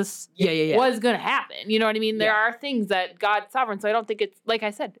Jesus was going to happen. You know what I mean? There are things that God's sovereign. So I don't think it's, like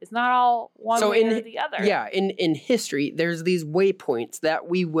I said, it's not all one way or the other. Yeah, in history, there's these waypoints that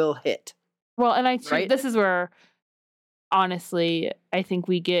we will hit. Well, and this is where, honestly, I think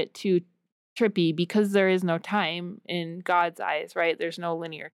we get too trippy because there is no time in God's eyes, right? There's no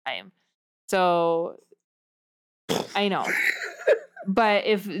linear time. So I know. But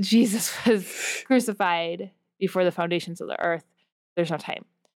if Jesus was crucified before the foundations of the earth, there's no time.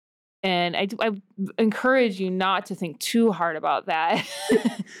 And I encourage you not to think too hard about that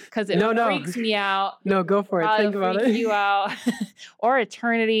because it freaks me out. No, go for it. Think about it. Freak you out. Or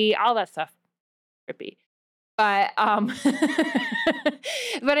eternity, all that stuff. Trippy. But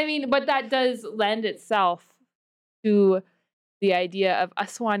but that does lend itself to the idea of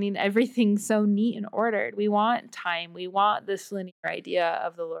us wanting everything so neat and ordered. We want time. We want this linear idea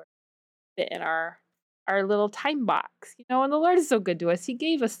of the Lord fit in our little time box. And the Lord is so good to us. He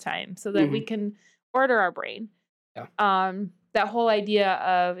gave us time so that we can order our brain. Yeah. That whole idea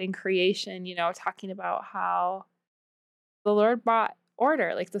of in creation, talking about how the Lord brought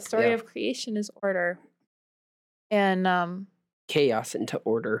order. Like the story of creation is order. And chaos into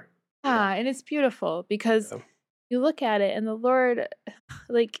order. Yeah, and it's beautiful because you look at it and the Lord,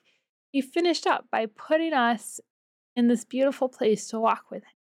 like, he finished up by putting us in this beautiful place to walk with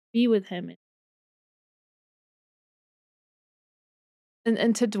him, be with him,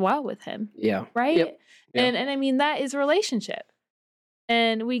 and to dwell with him. Yeah. Right? Yep. Yeah. And I mean, that is relationship.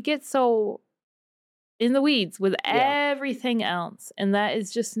 And we get so in the weeds with everything else. And that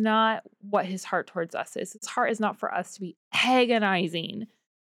is just not what his heart towards us is. His heart is not for us to be agonizing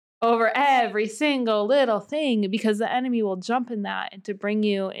over every single little thing because the enemy will jump in that and to bring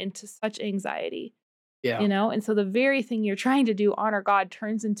you into such anxiety. Yeah. And so the very thing you're trying to do, honor God,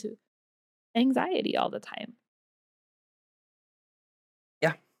 turns into anxiety all the time.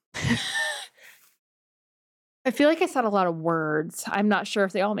 Yeah. I feel like I said a lot of words. I'm not sure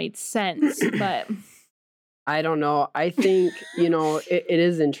if they all made sense, but I don't know. I think, it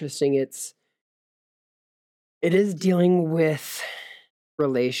is interesting. It is dealing with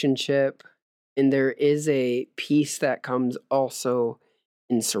relationship, and there is a peace that comes also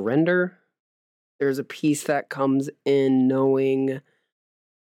in surrender. There's a peace that comes in knowing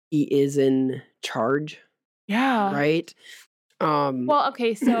he is in charge, yeah. right? Well,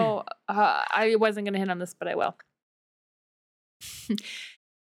 okay, so I wasn't going to hit on this, but I will.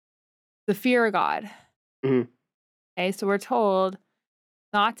 The fear of God. Mhm. Okay, so we're told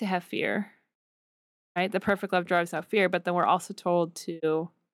not to have fear, right? The perfect love drives out fear, but then we're also told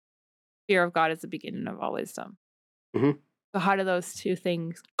to fear of God is the beginning of all wisdom. Mhm. So how do those two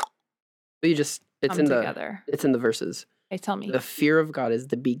things it's come in together? it's in the verses. Okay, tell me. The fear of God is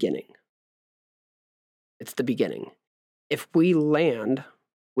the beginning. It's the beginning. If we land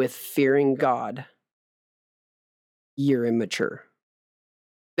with fearing God, you're immature.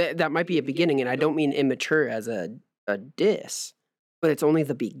 That might be a beginning, and I don't mean immature as a diss, but it's only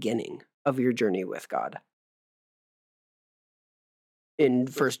the beginning of your journey with God. In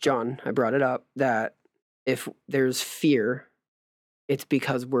 1 John, I brought it up, that if there's fear, it's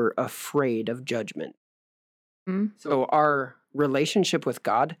because we're afraid of judgment. Mhm. So our relationship with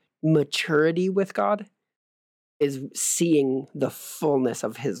God, maturity with God, is seeing the fullness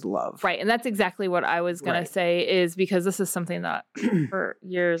of his love. Right, and that's exactly what I was going Right. to say, is because this is something that for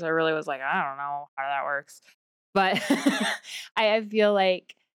years I really was like, I don't know how that works. But I feel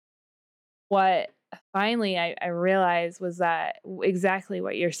like what finally I realized was that exactly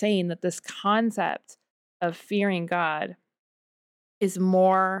what you're saying, that this concept of fearing God is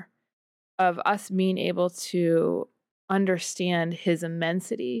more of us being able to understand his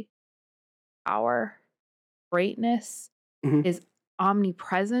immensity, power, greatness, Mhm. his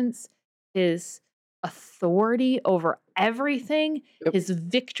omnipresence, his authority over everything, Yep. his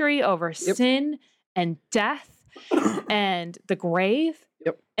victory over Yep. sin and death and the grave.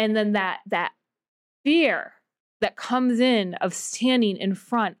 Yep. And then that fear that comes in of standing in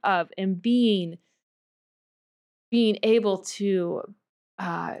front of and being able to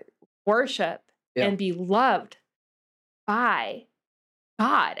worship Yeah. and be loved by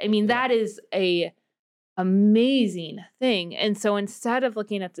God. I mean, Yeah. that is a amazing thing. And so instead of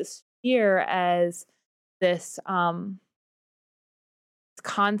looking at this fear as this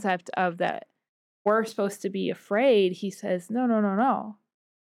concept of that we're supposed to be afraid, he says, no.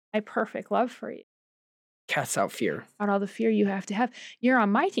 My perfect love for you. Casts out fear. Out all the fear you have to have. You're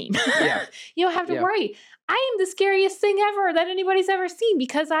on my team. Yeah. You don't have to Yeah. worry. I am the scariest thing ever that anybody's ever seen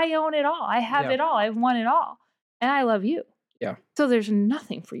because I own it all. I have Yeah. it all. I've won it all. And I love you. Yeah. So there's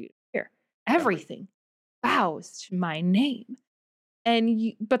nothing for you to fear. Everything bows to my name.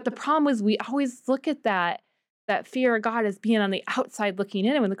 But the problem is we always look at that fear of God as being on the outside looking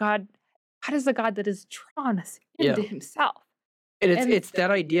in. And when God is the God that has drawn us into himself. And it's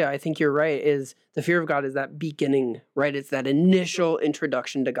that idea, I think you're right, is the fear of God is that beginning, right? It's that initial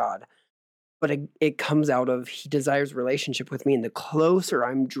introduction to God. But it comes out of he desires relationship with me. And the closer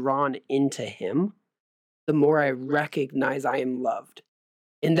I'm drawn into him, the more I recognize I am loved.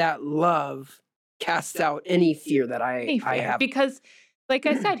 And that love casts out any fear that I have. Because, like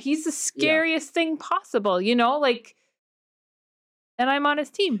I said, he's the scariest thing possible, and I'm on his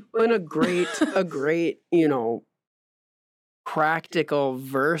team. And a great, practical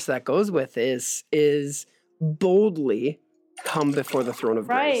verse that goes with this is boldly come before the throne of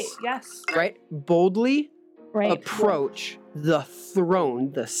grace. Yes. Right? Boldly Right. approach the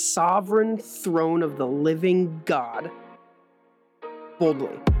throne, the sovereign throne of the living God.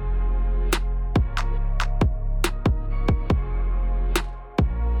 Boldly.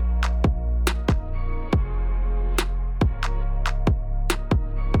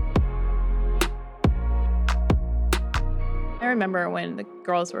 I remember when the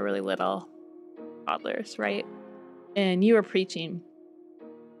girls were really little, toddlers, right? And you were preaching,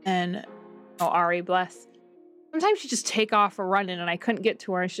 and Ari, bless. Sometimes she'd just take off or running, and I couldn't get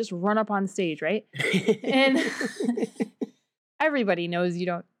to her, and she'd just run up on stage, right? And everybody knows you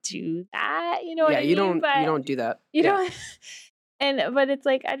don't do that, you know what I mean? You don't do that. You don't. But it's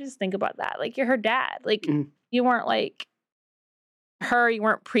like, I just think about that. Like, you're her dad. Like, you weren't like her, you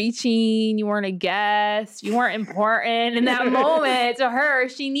weren't preaching, you weren't a guest, you weren't important in that moment to her.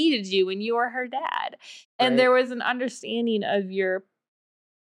 She needed you, and you were her dad. And there was an understanding of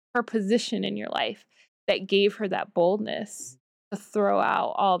her position in your life that gave her that boldness to throw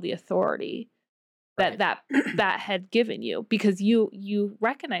out all the authority that had given you, because you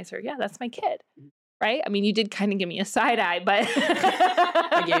recognize her. Yeah, that's my kid. Right? I mean, you did kind of give me a side eye, but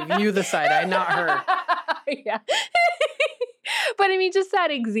I gave you the side eye, not her. Yeah. But I mean, just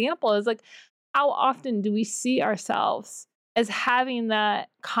that example is like, how often do we see ourselves as having that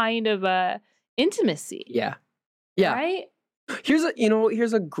kind of a intimacy, Yeah. Yeah. right? Here's a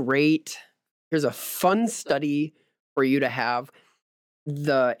fun study for you to have.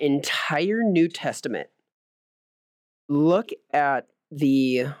 The entire New Testament. Look at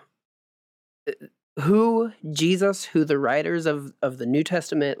who Jesus, who the writers of the New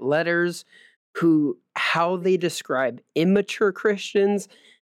Testament letters, how they describe immature Christians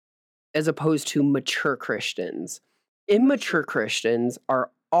as opposed to mature Christians. Immature Christians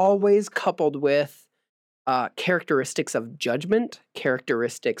are always coupled with characteristics of judgment,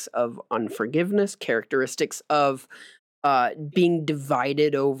 characteristics of unforgiveness, characteristics of being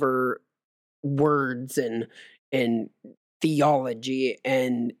divided over words and theology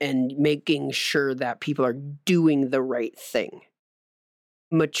and making sure that people are doing the right thing.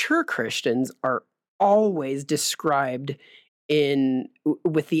 Mature Christians are always described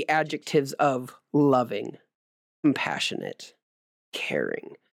with the adjectives of loving, compassionate,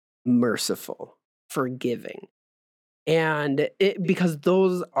 caring, merciful, forgiving. And because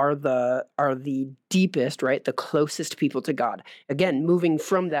those are the deepest, right? The closest people to God. Again, moving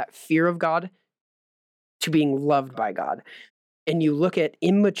from that fear of God to being loved by God. And you look at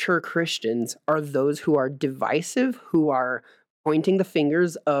immature Christians are those who are divisive, who are pointing the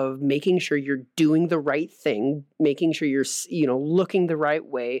fingers of making sure you're doing the right thing, making sure you're, looking the right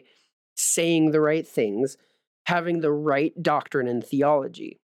way, saying the right things, having the right doctrine and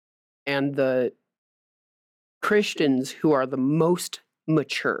theology. And the Christians who are the most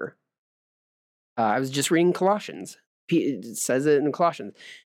mature, I was just reading Colossians. It says it in Colossians.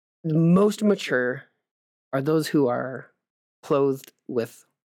 The most mature are those who are clothed with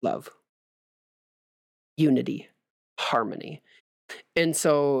love, unity, harmony. And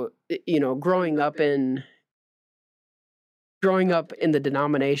so, growing up in the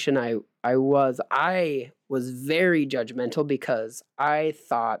denomination I was very judgmental because I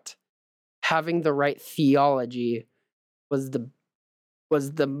thought having the right theology was the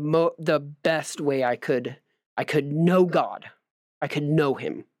best way I could know God. I could know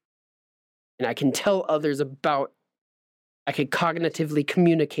him. And I can tell others I could cognitively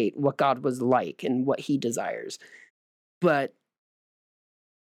communicate what God was like and what he desires. But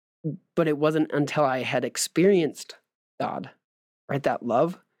it wasn't until I had experienced God, right, that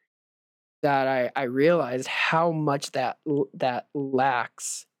love, that I realized how much that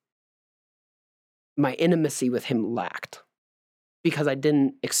lacks, my intimacy with him lacked, because I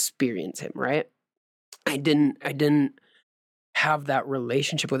didn't experience him, right? I didn't have that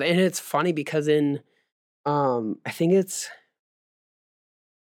relationship with him. And it's funny because I think it's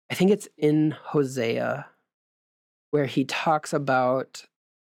in Hosea where he talks about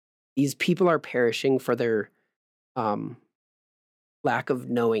these people are perishing for their lack of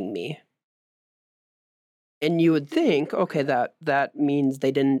knowing me. And you would think, okay, that means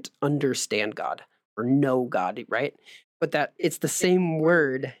they didn't understand God or know God, right? But that it's the same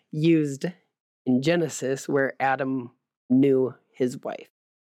word used in Genesis where Adam knew his wife.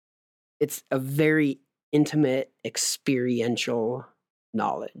 It's a very intimate, experiential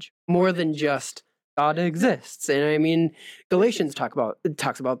knowledge, more than just God exists. And I mean, Galatians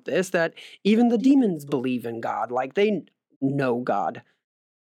talks about this, that even the demons believe in God, like they know God,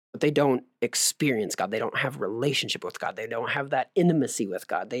 but they don't experience God. They don't have relationship with God. They don't have that intimacy with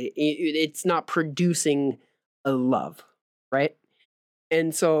God. It's not producing a love, right?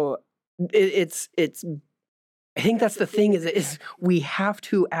 And so it's I think that's the thing is we have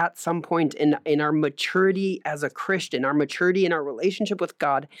to, at some point in our maturity as a Christian, our maturity in our relationship with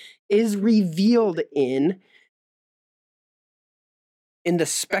God is revealed in the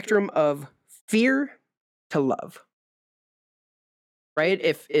spectrum of fear to love. Right?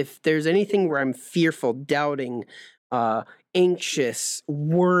 If there's anything where I'm fearful, doubting, anxious,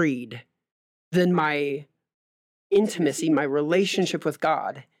 worried, then my intimacy, my relationship with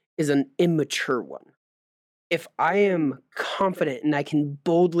God is an immature one. If I am confident and I can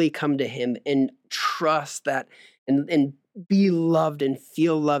boldly come to him and trust that and be loved and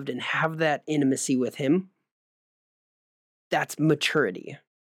feel loved and have that intimacy with him, that's maturity.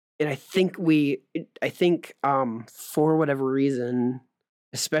 And I think for whatever reason,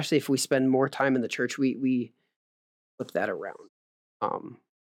 especially if we spend more time in the church, we flip that around. I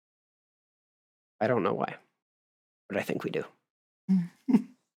don't know why, but I think we do.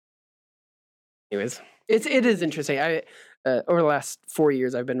 Anyways, it is interesting. I over the last 4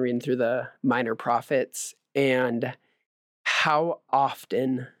 years, I've been reading through the Minor Prophets, and how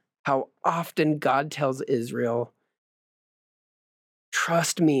often God tells Israel,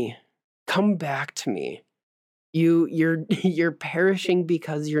 "Trust me, come back to me, you're perishing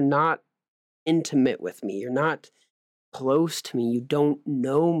because you're not intimate with me. You're not close to me. You don't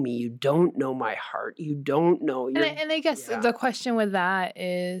know me. You don't know my heart. You don't know. And I guess Yeah. the question with that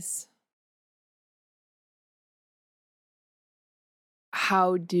is,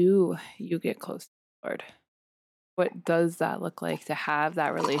 how do you get close to the Lord? What does that look like to have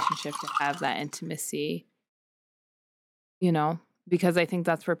that relationship, to have that intimacy? You know, because I think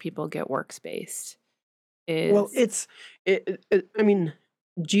that's where people get works-based. Well, I mean,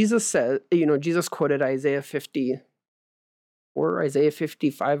 Jesus said, Jesus quoted Isaiah 50 or Isaiah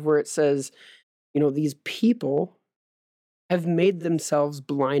 55, where it says, these people have made themselves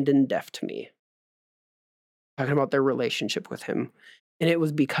blind and deaf to me. Talking about their relationship with him. And it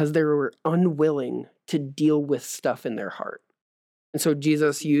was because they were unwilling to deal with stuff in their heart. And so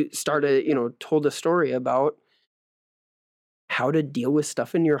Jesus, told a story about how to deal with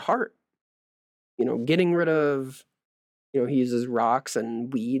stuff in your heart. Getting rid of, he uses rocks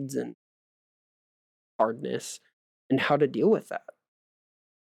and weeds and hardness and how to deal with that.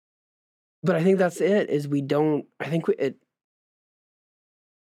 But I think that's it, is we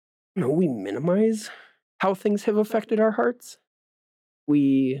minimize how things have affected our hearts.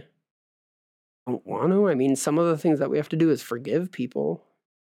 We don't want to. I mean, some of the things that we have to do is forgive people.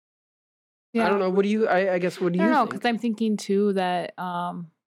 Yeah. I don't know. What do you, I guess, what do you think? I don't know, because I'm thinking too that,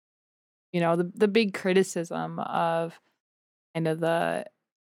 the big criticism of kind of the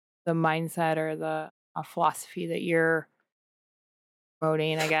mindset or the philosophy that you're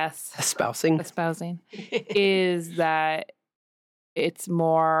promoting, I guess. Espousing is that it's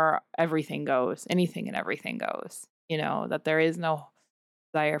more everything goes, anything and everything goes, that there is no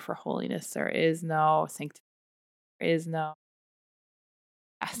desire for holiness. There is no sanctification. There is no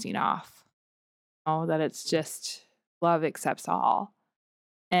casting off. That it's just love accepts all.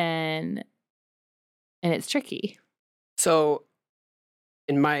 And it's tricky. So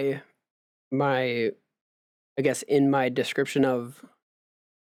in my I guess in my description of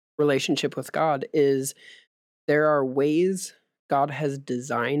relationship with God is there are ways God has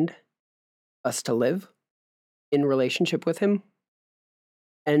designed us to live in relationship with him.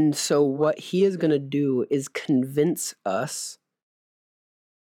 And so what he is going to do is convince us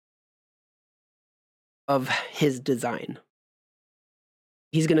of his design.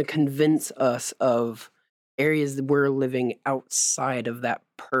 He's going to convince us of areas that we're living outside of that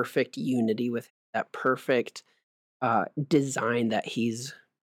perfect unity with that perfect design that he's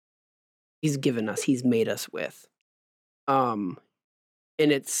given us, he's made us with. And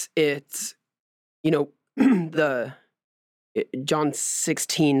it's John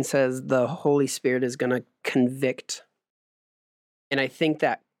 16 says the Holy Spirit is going to convict. And I think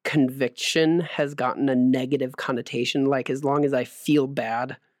that conviction has gotten a negative connotation. Like, as long as I feel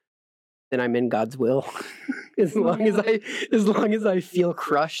bad, then I'm in God's will. as long as I feel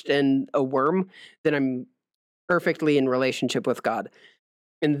crushed and a worm, then I'm perfectly in relationship with God.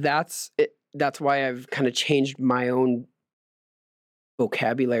 And that's why I've kind of changed my own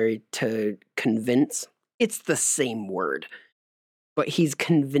vocabulary to convince. It's the same word, but he's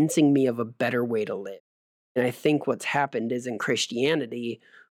convincing me of a better way to live. And I think what's happened is in Christianity,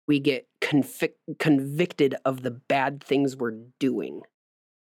 we get convicted of the bad things we're doing.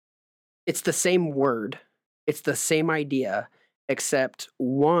 It's the same word. It's the same idea, except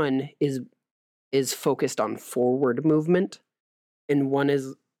one is focused on forward movement and one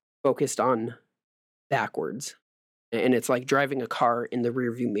is focused on backwards. And it's like driving a car in the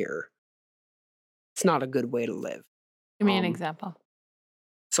rearview mirror. It's not a good way to live. Give me an example.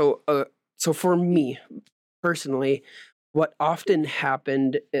 So for me personally, what often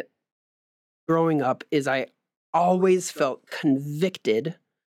happened growing up is I always felt convicted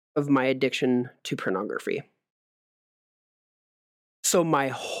of my addiction to pornography. So my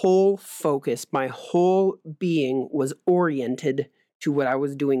whole focus, my whole being was oriented to what I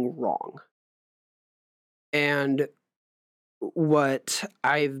was doing wrong. And what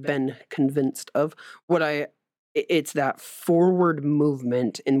I've been convinced of, it's that forward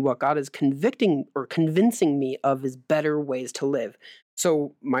movement in what God is convicting or convincing me of is better ways to live.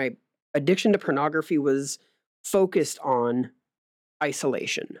 So my addiction to pornography was focused on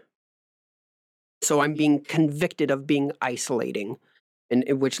isolation. So I'm being convicted of being isolating,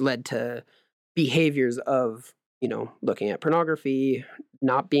 and which led to behaviors of, looking at pornography,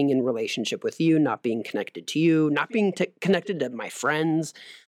 not being in relationship with you, not being connected to you, not being connected to my friends.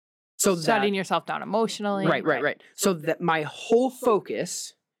 So shutting yourself down emotionally. Right. So that my whole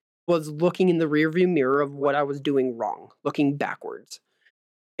focus was looking in the rearview mirror of what I was doing wrong, looking backwards.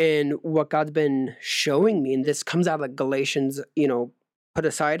 And what God's been showing me, and this comes out of Galatians, put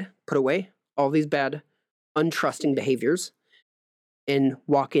aside, put away all these bad untrusting behaviors and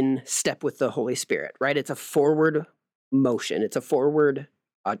walk in step with the Holy Spirit, right? It's a forward motion. It's a forward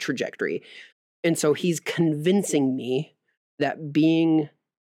trajectory. And so he's convincing me that being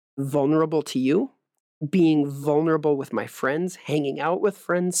vulnerable to you, being vulnerable with my friends, hanging out with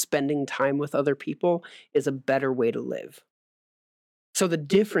friends, spending time with other people is a better way to live. So the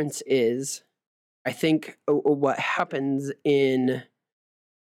difference is, I think what happens in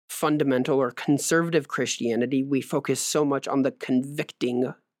fundamental or conservative Christianity, we focus so much on the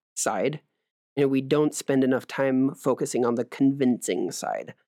convicting side, and we don't spend enough time focusing on the convincing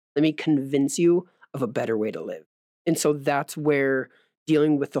side. Let me convince you of a better way to live. And so that's where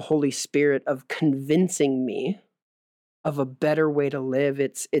dealing with the Holy Spirit of convincing me of a better way to live,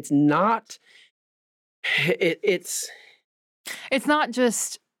 it's not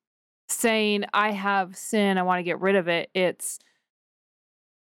just saying I have sin, I want to get rid of it. It's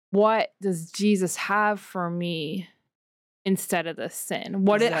what does Jesus have for me instead of this sin?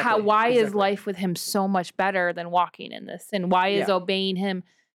 Why is life with him so much better than walking in this sin? Why is obeying him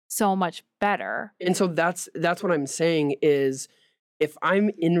so much better? And so that's what I'm saying is, if I'm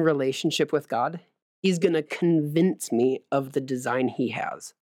in relationship with God, he's going to convince me of the design he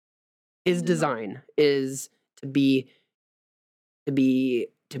has. His design is to be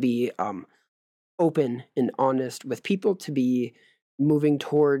open and honest with people, to be moving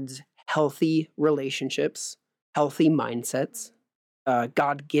towards healthy relationships, healthy mindsets,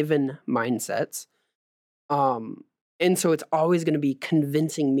 God-given mindsets. And so it's always going to be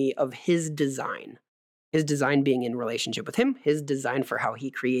convincing me of his design being in relationship with him, his design for how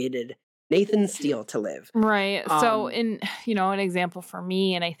he created Nathan Steele to live. Right. So an example for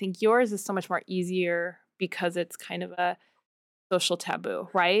me, and I think yours is so much more easier because it's kind of a social taboo,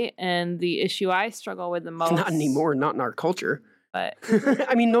 right? And the issue I struggle with the most. Not anymore, not in our culture. But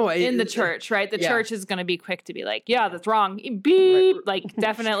I mean, no. In the church, right? The church is going to be quick to be like, yeah, that's wrong. Beep. Right. Like,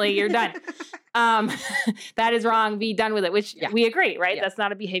 definitely, you're done. That is wrong. Be done with it, which we agree, right? Yeah. That's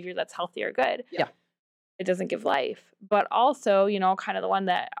not a behavior that's healthy or good. Yeah. It doesn't give life. But also, kind of the one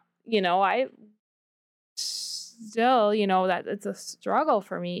that, I still, that it's a struggle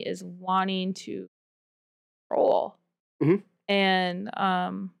for me is wanting to control. Mm-hmm. And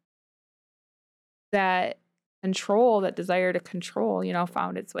that control, that desire to control,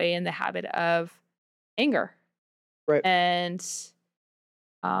 found its way in the habit of anger. Right. And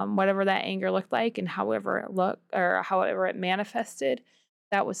whatever that anger looked like and however it looked or however it manifested,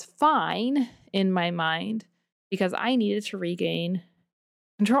 that was fine in my mind because I needed to regain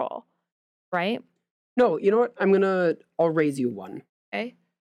control. Right? No, you know what? I'll raise you one. Okay.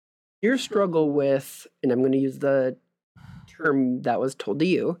 Your struggle with, and I'm going to use the term that was told to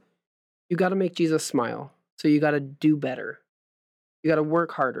you got to make Jesus smile. So you got to do better. You got to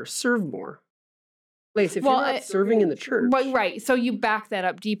work harder, serve more. Lace, if you're not serving in the church. Right. So you back that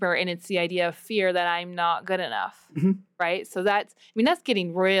up deeper, and it's the idea of fear that I'm not good enough. Mm-hmm. Right? So that's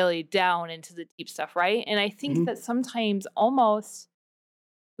getting really down into the deep stuff, right? And I think that sometimes almost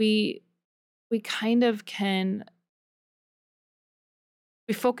we kind of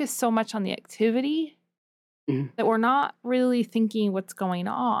we focus so much on the activity that we're not really thinking what's going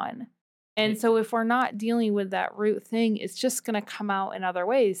on. And so if we're not dealing with that root thing, it's just going to come out in other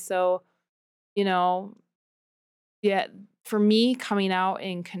ways. So, for me, coming out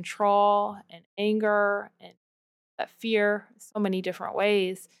in control and anger and that fear, so many different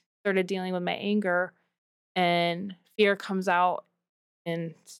ways, started dealing with my anger, and fear comes out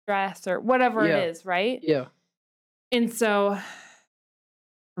in stress or whatever it is, right? Yeah. And so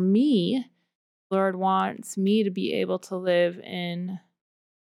for me, Lord wants me to be able to live in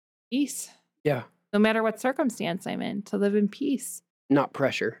peace. Yeah. No matter what circumstance I'm in, to live in peace. Not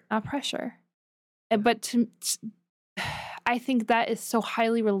pressure. Not pressure. But I think that is so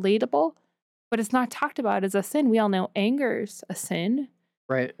highly relatable, but it's not talked about as a sin. We all know anger's a sin.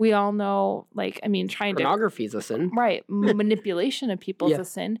 Right. We all know, pornography is a sin. Right. Manipulation of people is a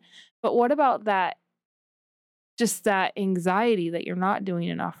sin. But what about that? Just that anxiety that you're not doing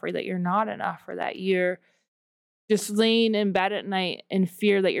enough, or that you're not enough, or that you're just laying in bed at night in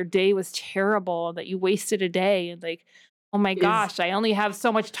fear that your day was terrible, that you wasted a day, and oh my gosh, I only have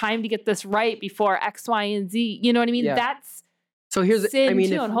so much time to get this right before X, Y, and Z. You know what I mean? Yeah. That's so here's sin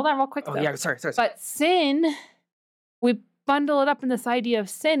too. And hold on real quick. Oh, yeah, sorry. But sin, we bundle it up in this idea of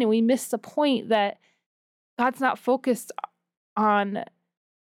sin, and we miss the point that God's not focused on, I'm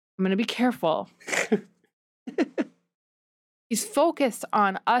going to be careful. He's focused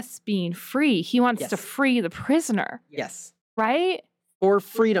on us being free. He wants to free the prisoner. Yes. Right? For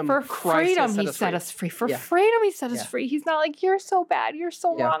freedom. For freedom, he set us free. For freedom, he set us free. He's not like, you're so bad. You're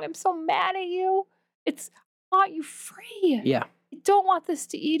so wrong. I'm so mad at you. want you free. Yeah. I don't want this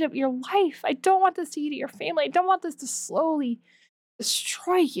to eat up your life. I don't want this to eat at your family. I don't want this to slowly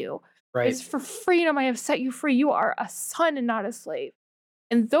destroy you. Right. It's for freedom. I have set you free. You are a son and not a slave.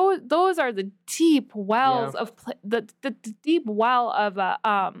 And those are the deep wells of the deep well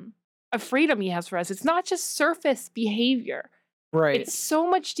of freedom he has for us. It's not just surface behavior. Right. It's so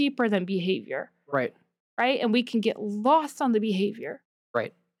much deeper than behavior. Right. Right? And we can get lost on the behavior.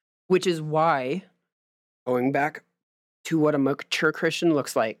 Right. Which is why, going back to what a mature Christian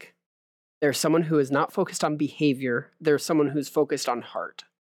looks like, there's someone who is not focused on behavior. There's someone who's focused on heart.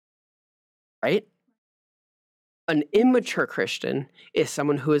 Right? An immature Christian is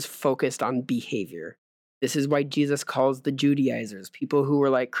someone who is focused on behavior. This is why Jesus calls the Judaizers, people who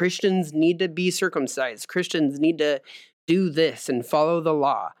were like, Christians need to be circumcised. Christians need to do this and follow the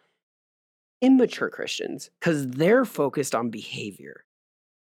law. Immature Christians, because they're focused on behavior.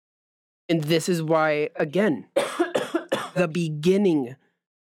 And this is why, again, the beginning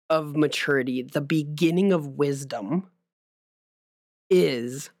of maturity, the beginning of wisdom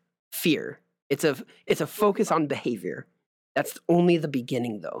is fear. It's a focus on behavior. That's only the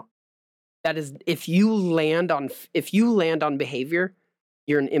beginning, though. That is, if you land on behavior,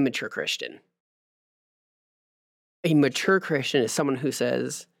 you're an immature Christian. A mature Christian is someone who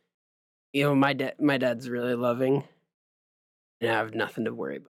says, you know, my dad's really loving, and I have nothing to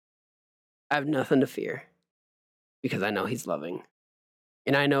worry about. I have nothing to fear because I know he's loving,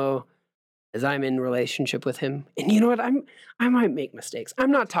 and I know as I'm in relationship with him. And you know what? I might make mistakes.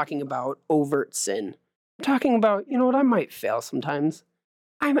 I'm not talking about overt sin. I'm talking about, you know what? I might fail sometimes.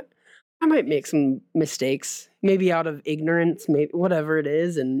 I might make some mistakes, maybe out of ignorance, maybe whatever it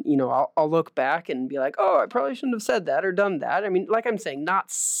is. And, you know, I'll look back and be like, oh, I probably shouldn't have said that or done that. I mean, like I'm saying,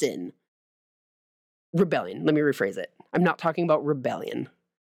 not sin. Rebellion. Let me rephrase it. I'm not talking about rebellion.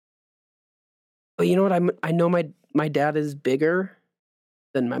 But you know what? I know my dad is bigger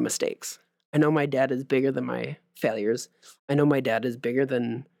than my mistakes. I know my dad is bigger than my failures. I know my dad is bigger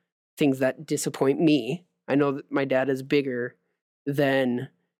than things that disappoint me. I know that my dad is bigger than,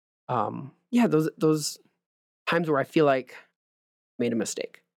 those times where I feel like I made a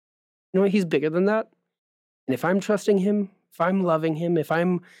mistake. You know what? He's bigger than that. And if I'm trusting him, if I'm loving him, if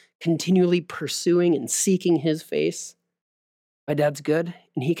I'm continually pursuing and seeking his face, my dad's good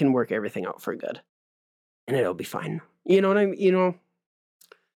and he can work everything out for good. And it'll be fine. You know what I mean? You know?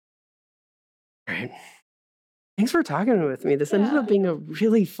 All right. Thanks for talking with me. This ended up being a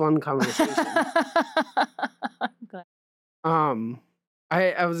really fun conversation. Good.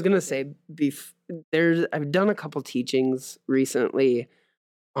 I was gonna say I've done a couple teachings recently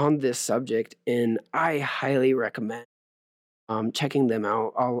on this subject, and I highly recommend checking them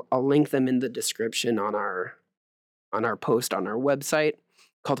out. I'll link them in the description on our post on our website,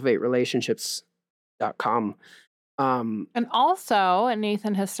 cultivaterelationships.com. And also,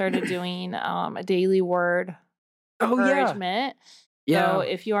 Nathan has started doing a daily word encouragement. Yeah. So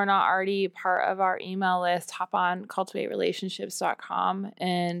if you are not already part of our email list, hop on cultivaterelationships.com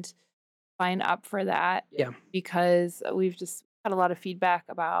and sign up for that. Yeah. Because we've just had a lot of feedback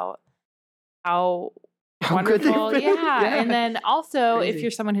about how good they've wonderful. been. Yeah. Yeah. And then also, if Crazy.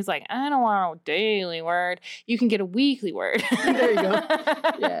 you're someone who's like, I don't want a daily word, you can get a weekly word. There you go.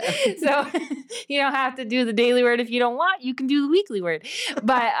 Yeah. So you don't have to do the daily word if you don't want. You can do the weekly word.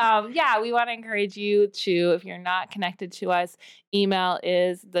 But we want to encourage you to, if you're not connected to us, email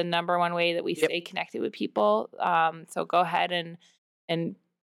is the number one way that we stay connected with people. So go ahead and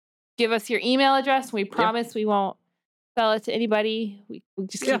give us your email address. We promise we won't sell it to anybody. We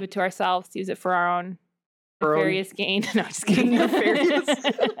just keep it to ourselves, use it for our own nefarious gain. No, just kidding. Nefarious.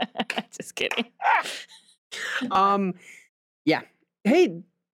 Just kidding. Yeah. Hey,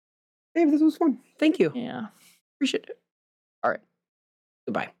 Dave, this was fun. Thank you. Yeah. Appreciate it. All right.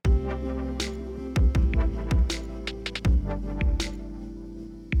 Goodbye.